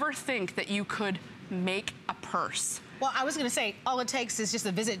not ever think that you could make a purse. Well, I was gonna say, all it takes is just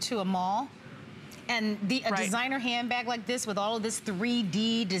a visit to a mall and a designer handbag like this with all of this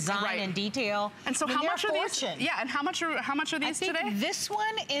 3D design and detail. And so how much are these? Yeah, and how much are these today? This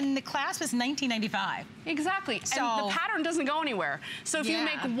one in the clasp is $19.95. Exactly, so, and the pattern doesn't go anywhere. So if you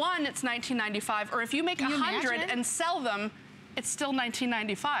make one, it's $19.95, or if you make 100 and sell them, it's still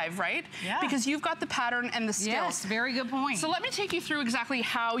 $19.95, right? Yeah. Because you've got the pattern and the skill. Yes, very good point. So let me take you through exactly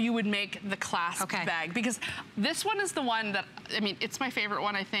how you would make the clasp bag, because this one is the one that, I mean, it's my favorite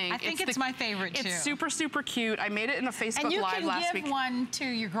one, I think. I think it's my favorite too. It's super, super cute. I made it in a Facebook Live last week. And you can give one to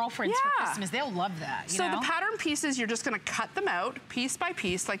your girlfriends for Christmas. They'll love that, So the pattern pieces, you're just gonna cut them out piece by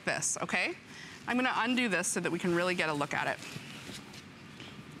piece like this, okay? I'm gonna undo this so that we can really get a look at it.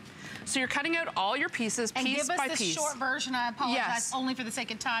 So you're cutting out all your pieces, piece by piece. And give us the short version, I apologize, only for the sake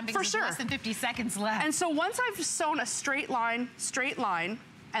of time, because there's less than 50 seconds left. And so once I've sewn a straight line,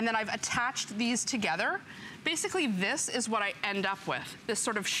 and then I've attached these together, basically this is what I end up with, this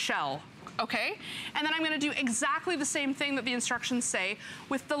sort of shell, okay? And then I'm gonna do exactly the same thing that the instructions say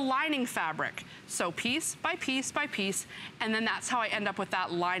with the lining fabric. So piece by piece by piece, and then that's how I end up with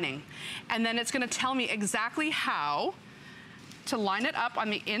that lining. And then it's gonna tell me exactly how to line it up on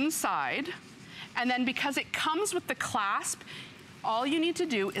the inside. And then because it comes with the clasp, all you need to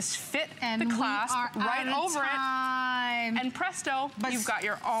do is fit the clasp right over it. And presto, you've got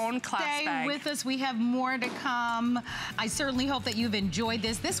your own clasp bag. Stay with us, we have more to come. I certainly hope that you've enjoyed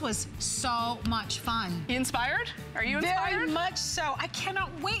this. This was so much fun. You inspired? Are you inspired? Very much so. I cannot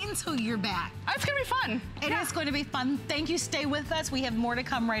wait until you're back. It's gonna be fun. It is going to be fun. Thank you, stay with us. We have more to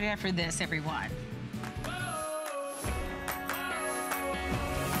come right after this, everyone.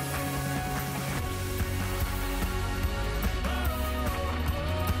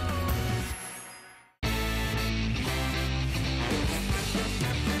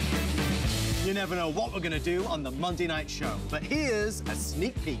 You never know what we're going to do on the Monday night show, but here's a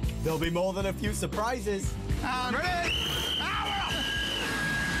sneak peek. There'll be more than a few surprises.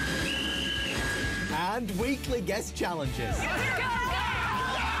 And weekly guest challenges.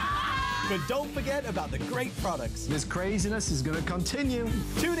 But don't forget about the great products. This craziness is going to continue.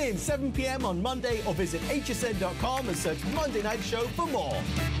 Tune in 7 p.m. on Monday or visit hsn.com and search Monday Night Show for more.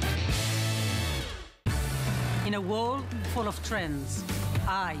 In a world full of trends,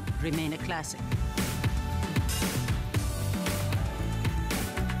 I remain a classic.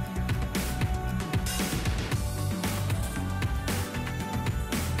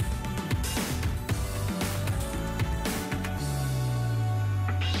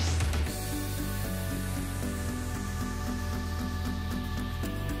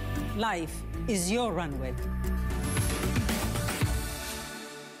 Life is your runway.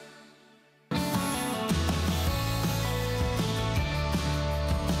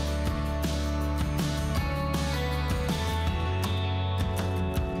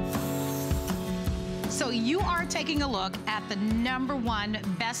 So you are taking a look at the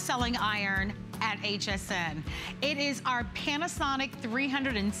 #1 best-selling iron at HSN. It is our Panasonic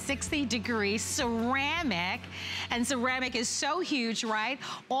 360-degree ceramic, and ceramic is so huge, right?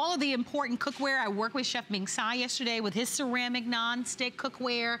 All of the important cookware. I worked with Chef Ming Tsai yesterday with his ceramic non-stick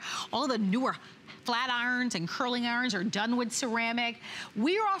cookware. All the newer flat irons and curling irons are done with ceramic.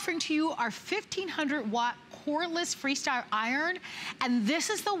 We are offering to you our 1,500-watt cordless freestyle iron, and this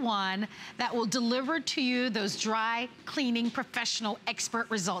is the one that will deliver to you those dry cleaning professional expert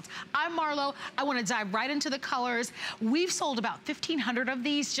results. I'm Marlo. I want to dive right into the colors. We've sold about 1,500 of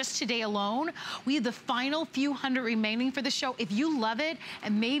these just today alone. We have the final few hundred remaining for the show. If you love it,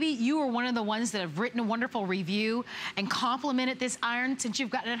 and maybe you are one of the ones that have written a wonderful review and complimented this iron since you've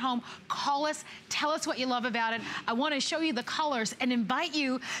gotten it home, call us, tell us what you love about it. I want to show you the colors and invite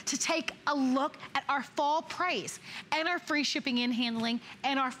you to take a look at our fall price and our free shipping and handling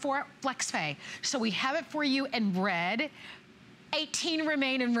and our flex pay. So we have it for you in red. 18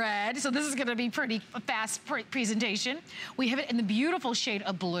 remain in red, so this is gonna be pretty fast presentation. We have it in the beautiful shade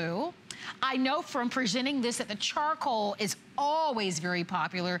of blue. I know from presenting this that the charcoal is always very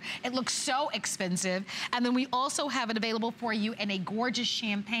popular. It looks so expensive. And then we also have it available for you in a gorgeous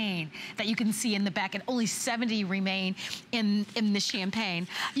champagne that you can see in the back, and only 70 remain in the champagne.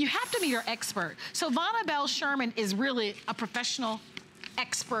 You have to be your expert. So Vanna Bell Sherman is really a professional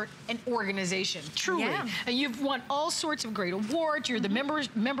expert in organization, truly. Yeah. And you've won all sorts of great awards. You're the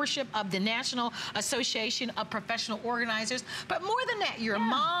membership of the National Association of Professional Organizers. But more than that, you're a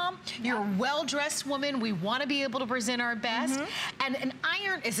mom, you're a well-dressed woman. We want to be able to present our best. And an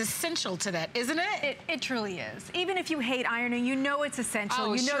iron is essential to that, isn't it? It truly is. Even if you hate ironing, you know it's essential.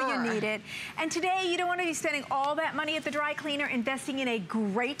 Oh, you know you need it. And today, you don't want to be spending all that money at the dry cleaner investing in a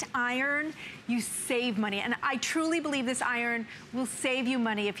great iron. You save money. And I truly believe this iron will save you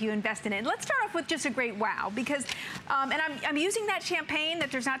money if you invest in it. Let's start off with just a great wow, because, and I'm using that champagne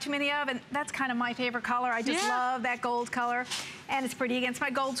that there's not too many of, and that's kind of my favorite color. I just love that gold color, and it's pretty against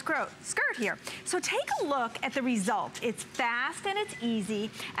my gold skirt here. So take a look at the result. It's fast and it's easy,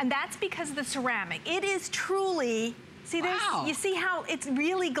 and that's because of the ceramic. It is truly See this? Wow. You see how it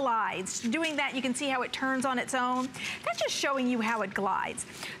really glides. Doing that, you can see how it turns on its own. That's just showing you how it glides.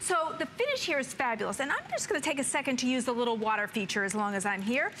 So the finish here is fabulous. And I'm just gonna take a second to use the little water feature as long as I'm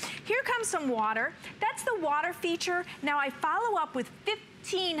here. Here comes some water. That's the water feature. Now I follow up with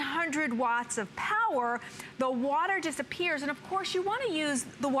 1,500 watts of power. The water disappears, and of course you want to use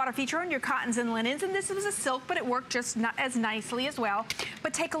the water feature on your cottons and linens, and this was a silk, but it worked just not as nicely as well.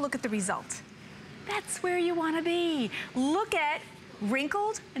 But take a look at the result. That's where you want to be. Look at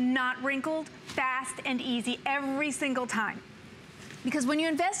wrinkled, not wrinkled, fast and easy every single time. Because when you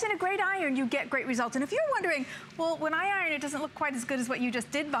invest in a great iron, you get great results. And if you're wondering, well, when I iron, it doesn't look quite as good as what you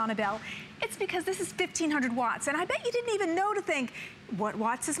just did, Vonabelle, it's because this is 1,500 watts. And I bet you didn't even know to think, what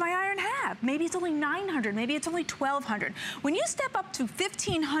watts does my iron have? Maybe it's only 900, maybe it's only 1,200. When you step up to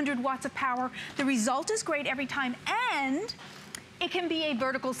 1,500 watts of power, the result is great every time, and it can be a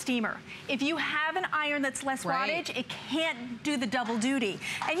vertical steamer. If you have an iron that's less wattage, it can't do the double duty.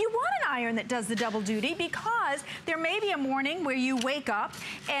 And you want an iron that does the double duty because there may be a morning where you wake up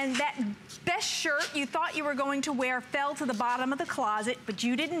and that best shirt you thought you were going to wear fell to the bottom of the closet, but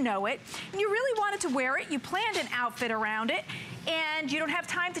you didn't know it. And you really wanted to wear it. You planned an outfit around it, and you don't have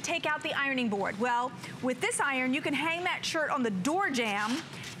time to take out the ironing board. Well, with this iron, you can hang that shirt on the door jamb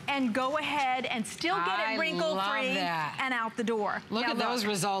and go ahead and still get it wrinkle-free and out the door. Look at those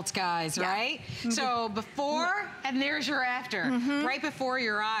results, guys, right? So before, and there's your after, right before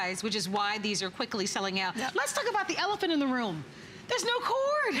your eyes, which is why these are quickly selling out. Let's talk about the elephant in the room. There's no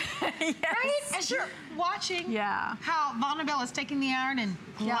cord, right? As you're watching how Vonabelle is taking the iron and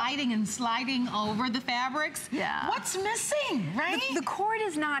gliding and sliding over the fabrics. What's missing, right? The cord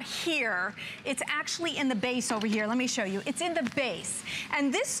is not here. It's actually in the base over here. Let me show you. It's in the base.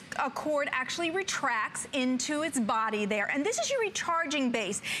 And this cord actually retracts into its body there. And this is your recharging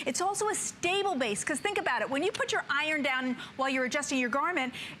base. It's also a stable base, because think about it. When you put your iron down while you're adjusting your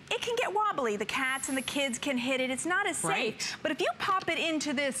garment, it can get wobbly. The cats and the kids can hit it. It's not as safe. But if you pop it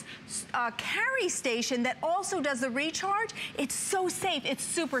into this carry station that also does the recharge, it's so safe. It's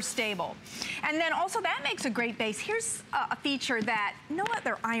super stable. And then also that makes a great base. Here's a feature that no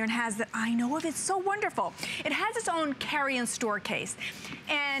other iron has that I know of. It's so wonderful. It has its own carry and store case.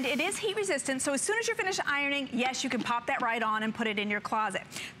 And it is heat resistant, so as soon as you're finished ironing, yes, you can pop that right on and put it in your closet.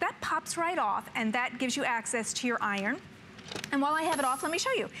 That pops right off, and that gives you access to your iron. And while I have it off, let me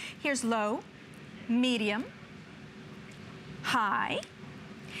show you. Here's low, medium, high,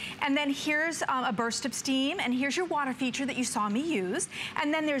 and then here's a burst of steam, and here's your water feature that you saw me use.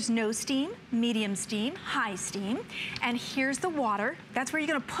 And then there's no steam, medium steam, high steam, and here's the water. That's where you're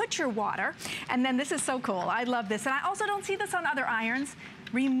gonna put your water. And then this is so cool. I love this. And I also don't see this on other irons.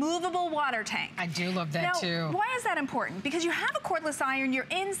 Removable water tank. I do love that too. Why is that important? Because you have a cordless iron, you're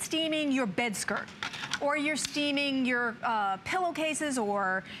in steaming your bed skirt, or you're steaming your pillowcases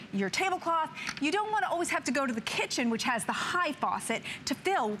or your tablecloth. You don't want to always have to go to the kitchen, which has the high faucet, to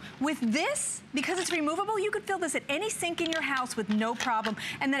fill. With this, because it's removable, you could fill this at any sink in your house with no problem,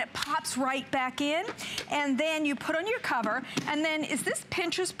 and then it pops right back in, and then you put on your cover, and then, is this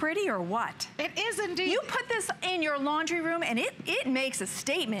Pinterest pretty or what? It is indeed. You put this in your laundry room, and it makes a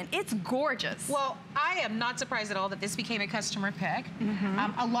statement. It's gorgeous. Well, I am not surprised at all that this became a customer pick.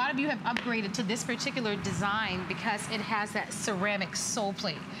 A lot of you have upgraded to this particular design because it has that ceramic sole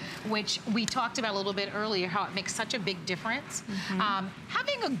plate, which we talked about a little bit earlier, how it makes such a big difference.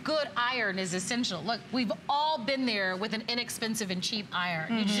 Having a good iron is essential. Look, we've all been there with an inexpensive and cheap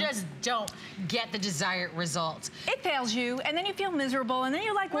iron. You just don't get the desired results. It fails you, and then you feel miserable, and then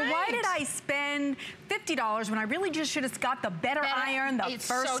you're like, well, why did I spend $50 when I really just should have got the better iron the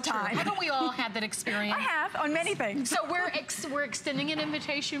first time? Haven't we all had that experience? I have, on many things. So we're extending an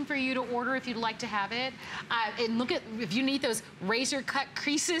invitation for you to order if you'd like to have it. And look at, if you need those razor cut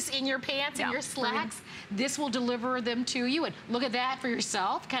creases in your pants and your slacks, this will deliver them to you. And look at that for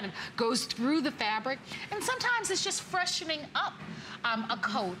yourself, kind of goes through the fabric. And sometimes it's just freshening up a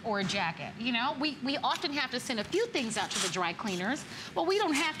coat or a jacket. You know, we often have to send a few things out to the dry cleaners. Well, we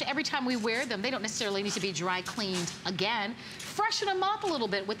don't have to, every time we wear them, they don't necessarily need to be dry cleaned again. Freshen them up a little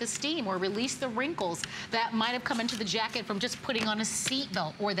bit with the steam, or release the wrinkles that might have come into the jacket from just putting on a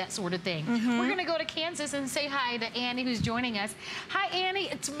seatbelt or that sort of thing. We're gonna go to Kansas and say hi to Annie, who's joining us. Hi, Annie,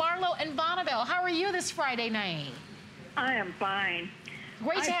 it's Marlo and Vonabelle. How are you this Friday night? I am fine.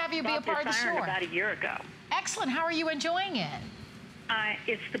 Great to have you be a part of the show. About a year ago. Excellent, how are you enjoying it?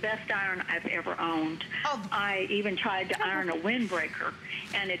 It's the best iron I've ever owned. I even tried to iron a windbreaker,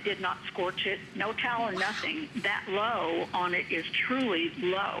 and it did not scorch it. No towel or nothing. That low on it is truly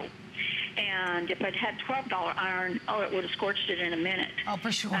low. And if I'd had $12 iron, oh, it would have scorched it in a minute. Oh,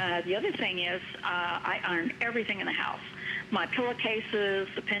 for sure. The other thing is I iron everything in the house. My pillowcases,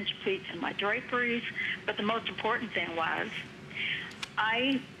 the pinch pleats, and my draperies. But the most important thing was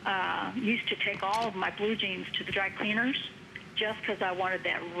I used to take all of my blue jeans to the dry cleaners just because I wanted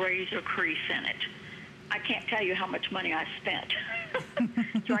that razor crease in it. I can't tell you how much money I spent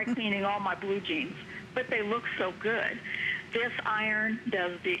dry cleaning all my blue jeans, but they look so good. This iron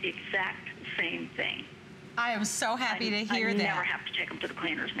does the exact same thing. I am so happy to hear that. I never have to take them to the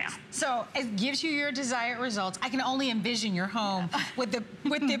cleaners now. So it gives you your desired results. I can only envision your home with the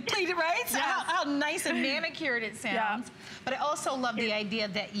pleated, right? So how nice and manicured it sounds. Yeah. But I also love the idea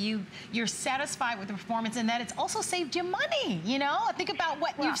that you're satisfied with the performance and that it's also saved you money, you know? Think about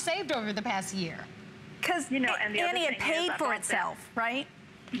what you've saved over the past year. Because, you know, Annie, it paid for itself, right?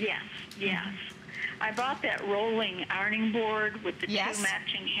 Yes, yes. I bought that rolling ironing board with the two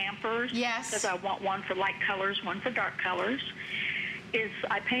matching hampers. Yes. Because I want one for light colors, one for dark colors.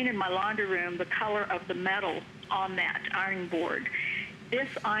 I painted my laundry room the color of the metal on that ironing board. This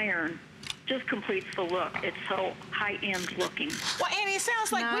iron just completes the look. It's so high-end looking. Well, Annie, it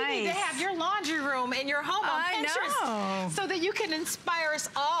sounds like we need to have your laundry room and your home on Pinterest so that you can inspire us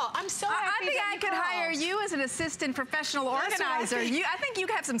all. I'm so happy I think I could hire you as an assistant professional organizer. I think you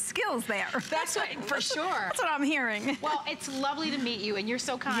have some skills there. That's right, for sure. That's what I'm hearing. Well, it's lovely to meet you, and you're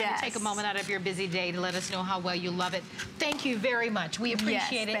so kind to take a moment out of your busy day to let us know how well you love it. Thank you very much. We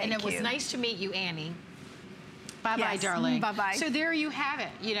appreciate it, and it was nice to meet you, Annie. Bye-bye, darling. Bye-bye. So there you have it,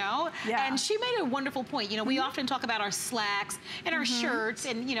 you know? Yeah. And she made a wonderful point. You know, we often talk about our slacks and our shirts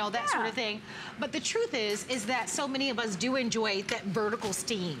and, you know, that sort of thing. But the truth is that so many of us do enjoy that vertical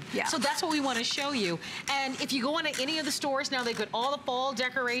steam. Yeah. So that's what we want to show you. And if you go into any of the stores now, they've got all the fall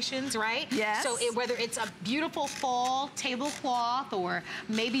decorations, right? Yes. So whether it's a beautiful fall tablecloth or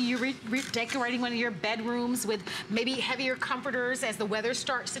maybe you're decorating one of your bedrooms with maybe heavier comforters as the weather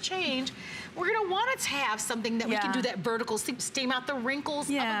starts to change, we're going to want to have something that we can do that vertical steam out the wrinkles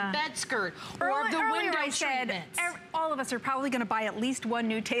of a bed skirt or the window treatments. All of us are probably going to buy at least one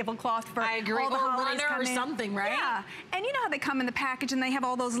new tablecloth for all the holidays or something, right? Yeah, and you know how they come in the package and they have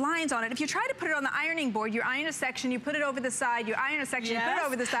all those lines on it. If you try to put it on the ironing board, you iron a section, you put it over the side, you iron a section, you put it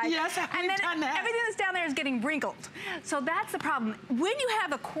over the side. Yes, and then everything that's down there is getting wrinkled. So that's the problem. When you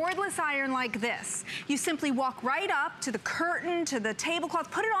have a cordless iron like this, you simply walk right up to the curtain, to the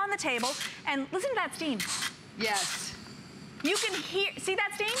tablecloth, put it on the table, and listen to that steam. Yes. You can hear, see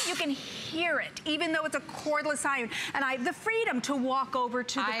that steam? You can hear it, even though it's a cordless iron. And I have the freedom to walk over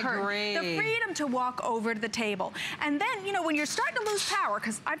to the curtain. The freedom to walk over to the table. And then, you know, when you're starting to lose power,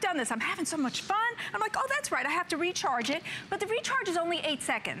 because I've done this, I'm having so much fun. I'm like, oh, that's right, I have to recharge it. But the recharge is only 8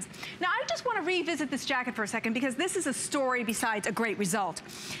 seconds. Now, I just want to revisit this jacket for a second because this is a story besides a great result.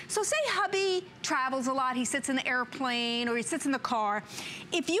 So say hubby travels a lot, he sits in the airplane or he sits in the car.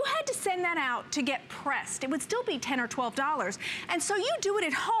 If you had to send that out to get pressed, it would still be $10 or $12. And so you do it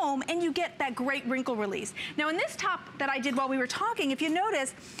at home and you get that great wrinkle release. Now in this top that I did while we were talking, if you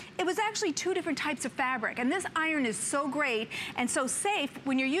notice, it was actually 2 different types of fabric. And this iron is so great and so safe.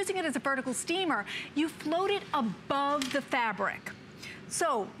 When you're using it as a vertical steamer, you float it above the fabric.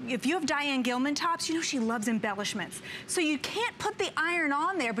 So if you have Diane Gilman tops, you know she loves embellishments. So you can't put the iron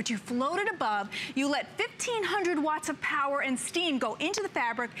on there, but you float it above. You let 1,500 watts of power and steam go into the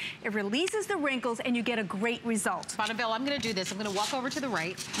fabric. It releases the wrinkles, and you get a great result. Bonneville, I'm going to do this. I'm going to walk over to the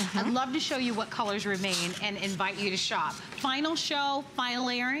right. I'd love to show you what colors remain and invite you to shop. Final show, final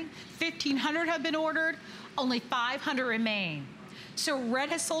airing. 1,500 have been ordered. Only 500 remain. So red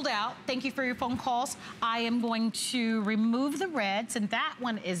has sold out. Thank you for your phone calls. I am going to remove the reds, and that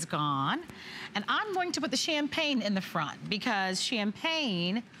one is gone. And I'm going to put the champagne in the front because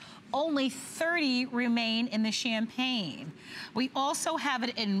champagne, only 30 remain in the champagne. We also have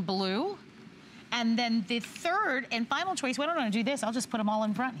it in blue. And then the third and final choice, well, I don't want to do this. I'll just put them all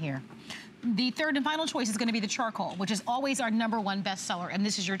in front here. The third and final choice is going to be the charcoal, which is always our #1 bestseller, and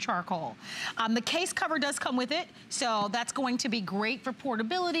this is your charcoal. The case cover does come with it, so that's going to be great for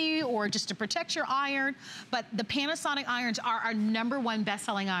portability or just to protect your iron, but the Panasonic irons are our #1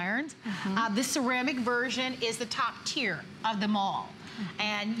 best-selling irons. The ceramic version is the top tier of them all.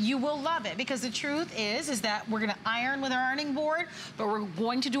 And you will love it because the truth is that we're going to iron with our ironing board, but we're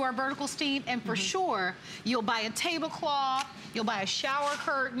going to do our vertical steam, and for sure, you'll buy a tablecloth, you'll buy a shower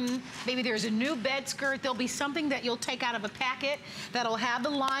curtain, maybe there's a new bed skirt, there'll be something that you'll take out of a packet that'll have the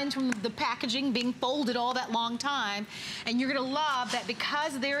lines from the packaging being folded all that long time, and you're going to love that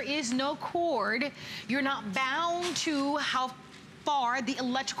because there is no cord, you're not bound to how far the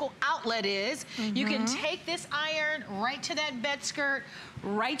electrical outlet is. You can take this iron right to that bed skirt,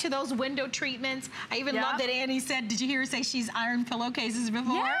 right to those window treatments. I even love that Annie said, did you hear her say she's ironed pillowcases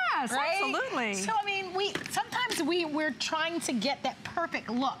before? Yes, right? absolutely. So I mean, sometimes we're trying to get that perfect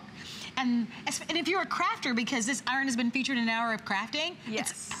look. And if you're a crafter, because this iron has been featured in an hour of crafting,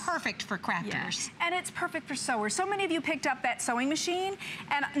 it's perfect for crafters. And it's perfect for sewers. So many of you picked up that sewing machine,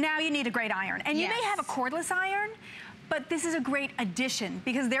 and now you need a great iron. And you may have a cordless iron, but this is a great addition,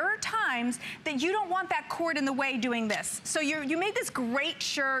 because there are times that you don't want that cord in the way doing this. So you made this great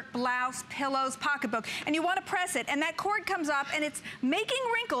shirt, blouse, pillows, pocketbook, and you want to press it, and that cord comes up, and it's making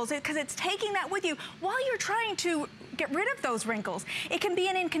wrinkles because it's taking that with you while you're trying to get rid of those wrinkles. It can be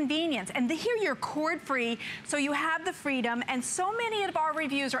an inconvenience. And here you're cord-free, so you have the freedom. And so many of our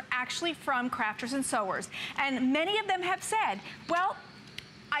reviews are actually from crafters and sewers. And many of them have said, well,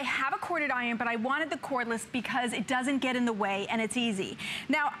 I have a corded iron, but I wanted the cordless because it doesn't get in the way and it's easy.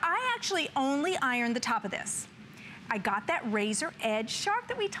 Now, I actually only iron the top of this. I got that razor edge sharp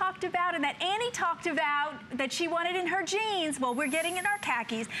that we talked about and that Annie talked about that she wanted in her jeans. Well, we're getting in our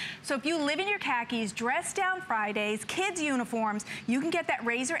khakis. So if you live in your khakis, dress down Fridays, kids' uniforms, you can get that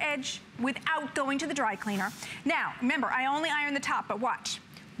razor edge without going to the dry cleaner. Now, remember, I only iron the top, but watch.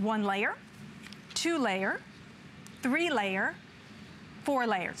 1 layer, 2 layer, 3 layer, 4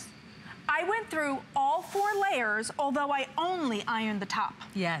 layers. I went through all 4 layers, although I only ironed the top.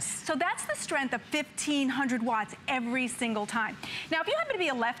 Yes. So that's the strength of 1,500 watts every single time. Now, if you happen to be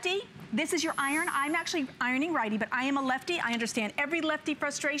a lefty, this is your iron. I'm actually ironing righty, but I am a lefty. I understand every lefty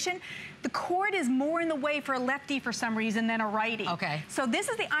frustration. The cord is more in the way for a lefty for some reason than a righty. Okay. So this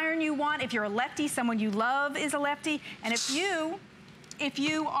is the iron you want if you're a lefty, someone you love is a lefty, and if you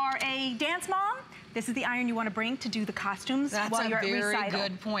are a dance mom, this is the iron you want to bring to do the costumes while you're at recital. That's a very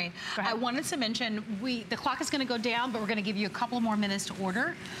good point. I wanted to mention, the clock is going to go down, but we're going to give you a couple more minutes to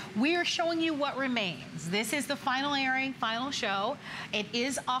order. We are showing you what remains. This is the final airing, final show. It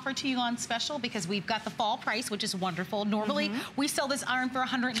is offered to you on special because we've got the fall price, which is wonderful. Normally, we sell this iron for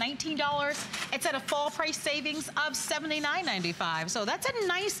 $119. It's at a fall price savings of $79.95. So that's a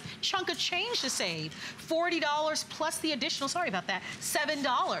nice chunk of change to save. $40 plus the additional, sorry about that,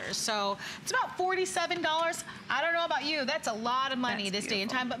 $7. So it's about $47. I don't know about you, that's a lot of money this day and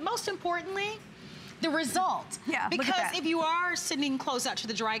time, but most importantly, the result. Yeah, because if you are sending clothes out to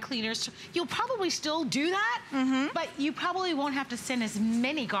the dry cleaners, you'll probably still do that, but you probably won't have to send as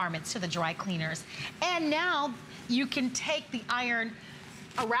many garments to the dry cleaners. And now you can take the iron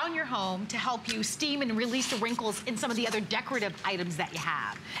around your home to help you steam and release the wrinkles in some of the other decorative items that you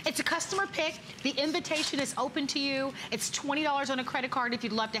have. It's a customer pick. The invitation is open to you. It's $20 on a credit card if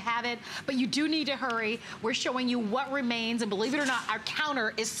you'd love to have it, but you do need to hurry. We're showing you what remains, and believe it or not, our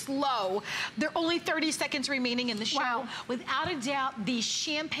counter is slow. There are only 30 seconds remaining in the show. Wow. Without a doubt, the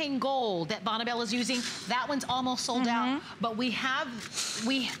champagne gold that Bonnabelle is using, that one's almost sold out, but okay,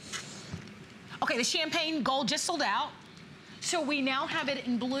 the champagne gold just sold out. So we now have it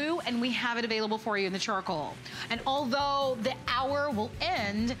in blue, and we have it available for you in the charcoal. And although the hour will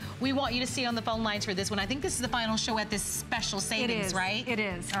end, we want you to stay on the phone lines for this one. I think this is the final show at this special savings, right? It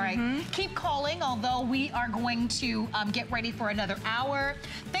is. All right. Keep calling, although we are going to get ready for another hour.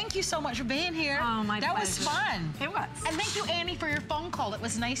 Thank you so much for being here. Oh, my pleasure. That was fun. It was. And thank you, Annie, for your phone call. It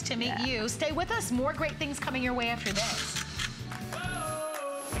was nice to meet you. Stay with us. More great things coming your way after this.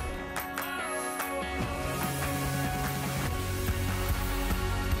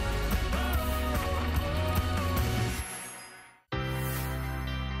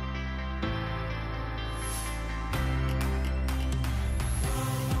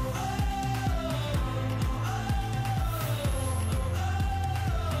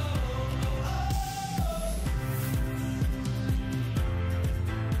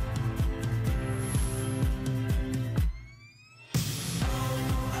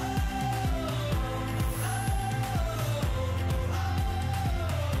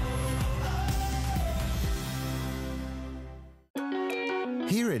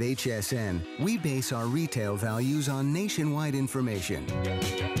 Here at HSN, we base our retail values on nationwide information.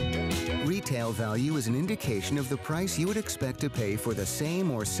 Retail value is an indication of the price you would expect to pay for the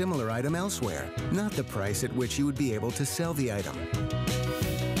same or similar item elsewhere, not the price at which you would be able to sell the item.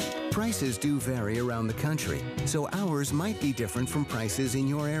 Prices do vary around the country, so ours might be different from prices in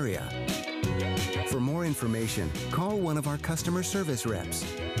your area. For more information, call one of our customer service reps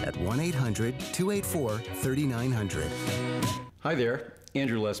at 1-800-284-3900. Hi there,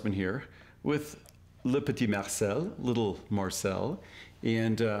 Andrew Lessman here with Le Petit Marcel, Little Marcel,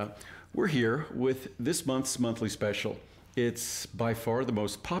 and we're here with this month's monthly special. It's by far the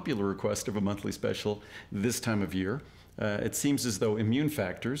most popular request of a monthly special this time of year. it seems as though Immune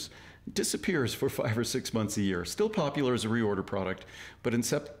Factors disappears for 5 or 6 months a year. Still popular as a reorder product, but in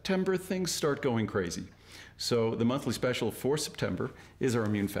September things start going crazy. So the monthly special for September is our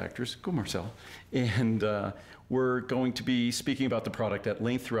Immune Factors. Go Marcel. And we're going to be speaking about the product at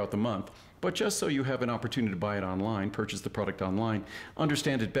length throughout the month. But just so you have an opportunity to buy it online, purchase the product online,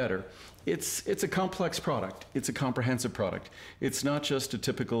 understand it better, it's a complex product. It's a comprehensive product. It's not just a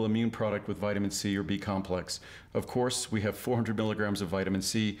typical immune product with vitamin C or B complex. Of course, we have 400 milligrams of vitamin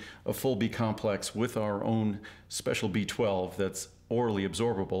C, a full B complex with our own special B12 that's orally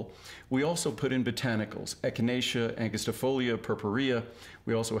absorbable. We also put in botanicals, echinacea, angustifolia, purpurea.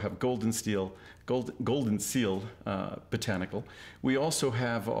 We also have golden seal botanical. We also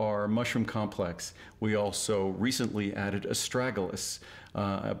have our mushroom complex. We also recently added astragalus,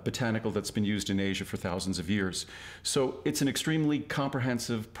 a botanical that's been used in Asia for thousands of years. So it's an extremely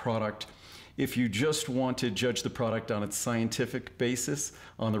comprehensive product. If you just want to judge the product on its scientific basis,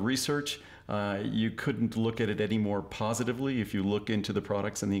 on the research, you couldn't look at it any more positively if you look into the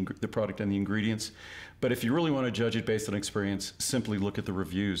products and the product and the ingredients. But if you really want to judge it based on experience, simply look at the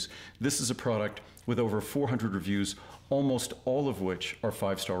reviews. This is a product with over 400 reviews, almost all of which are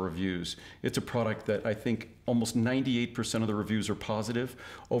 5-star reviews. It's a product that I think almost 98% of the reviews are positive.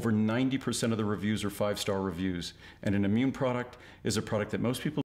 Over 90% of the reviews are 5-star reviews. And an immune product is a product that most people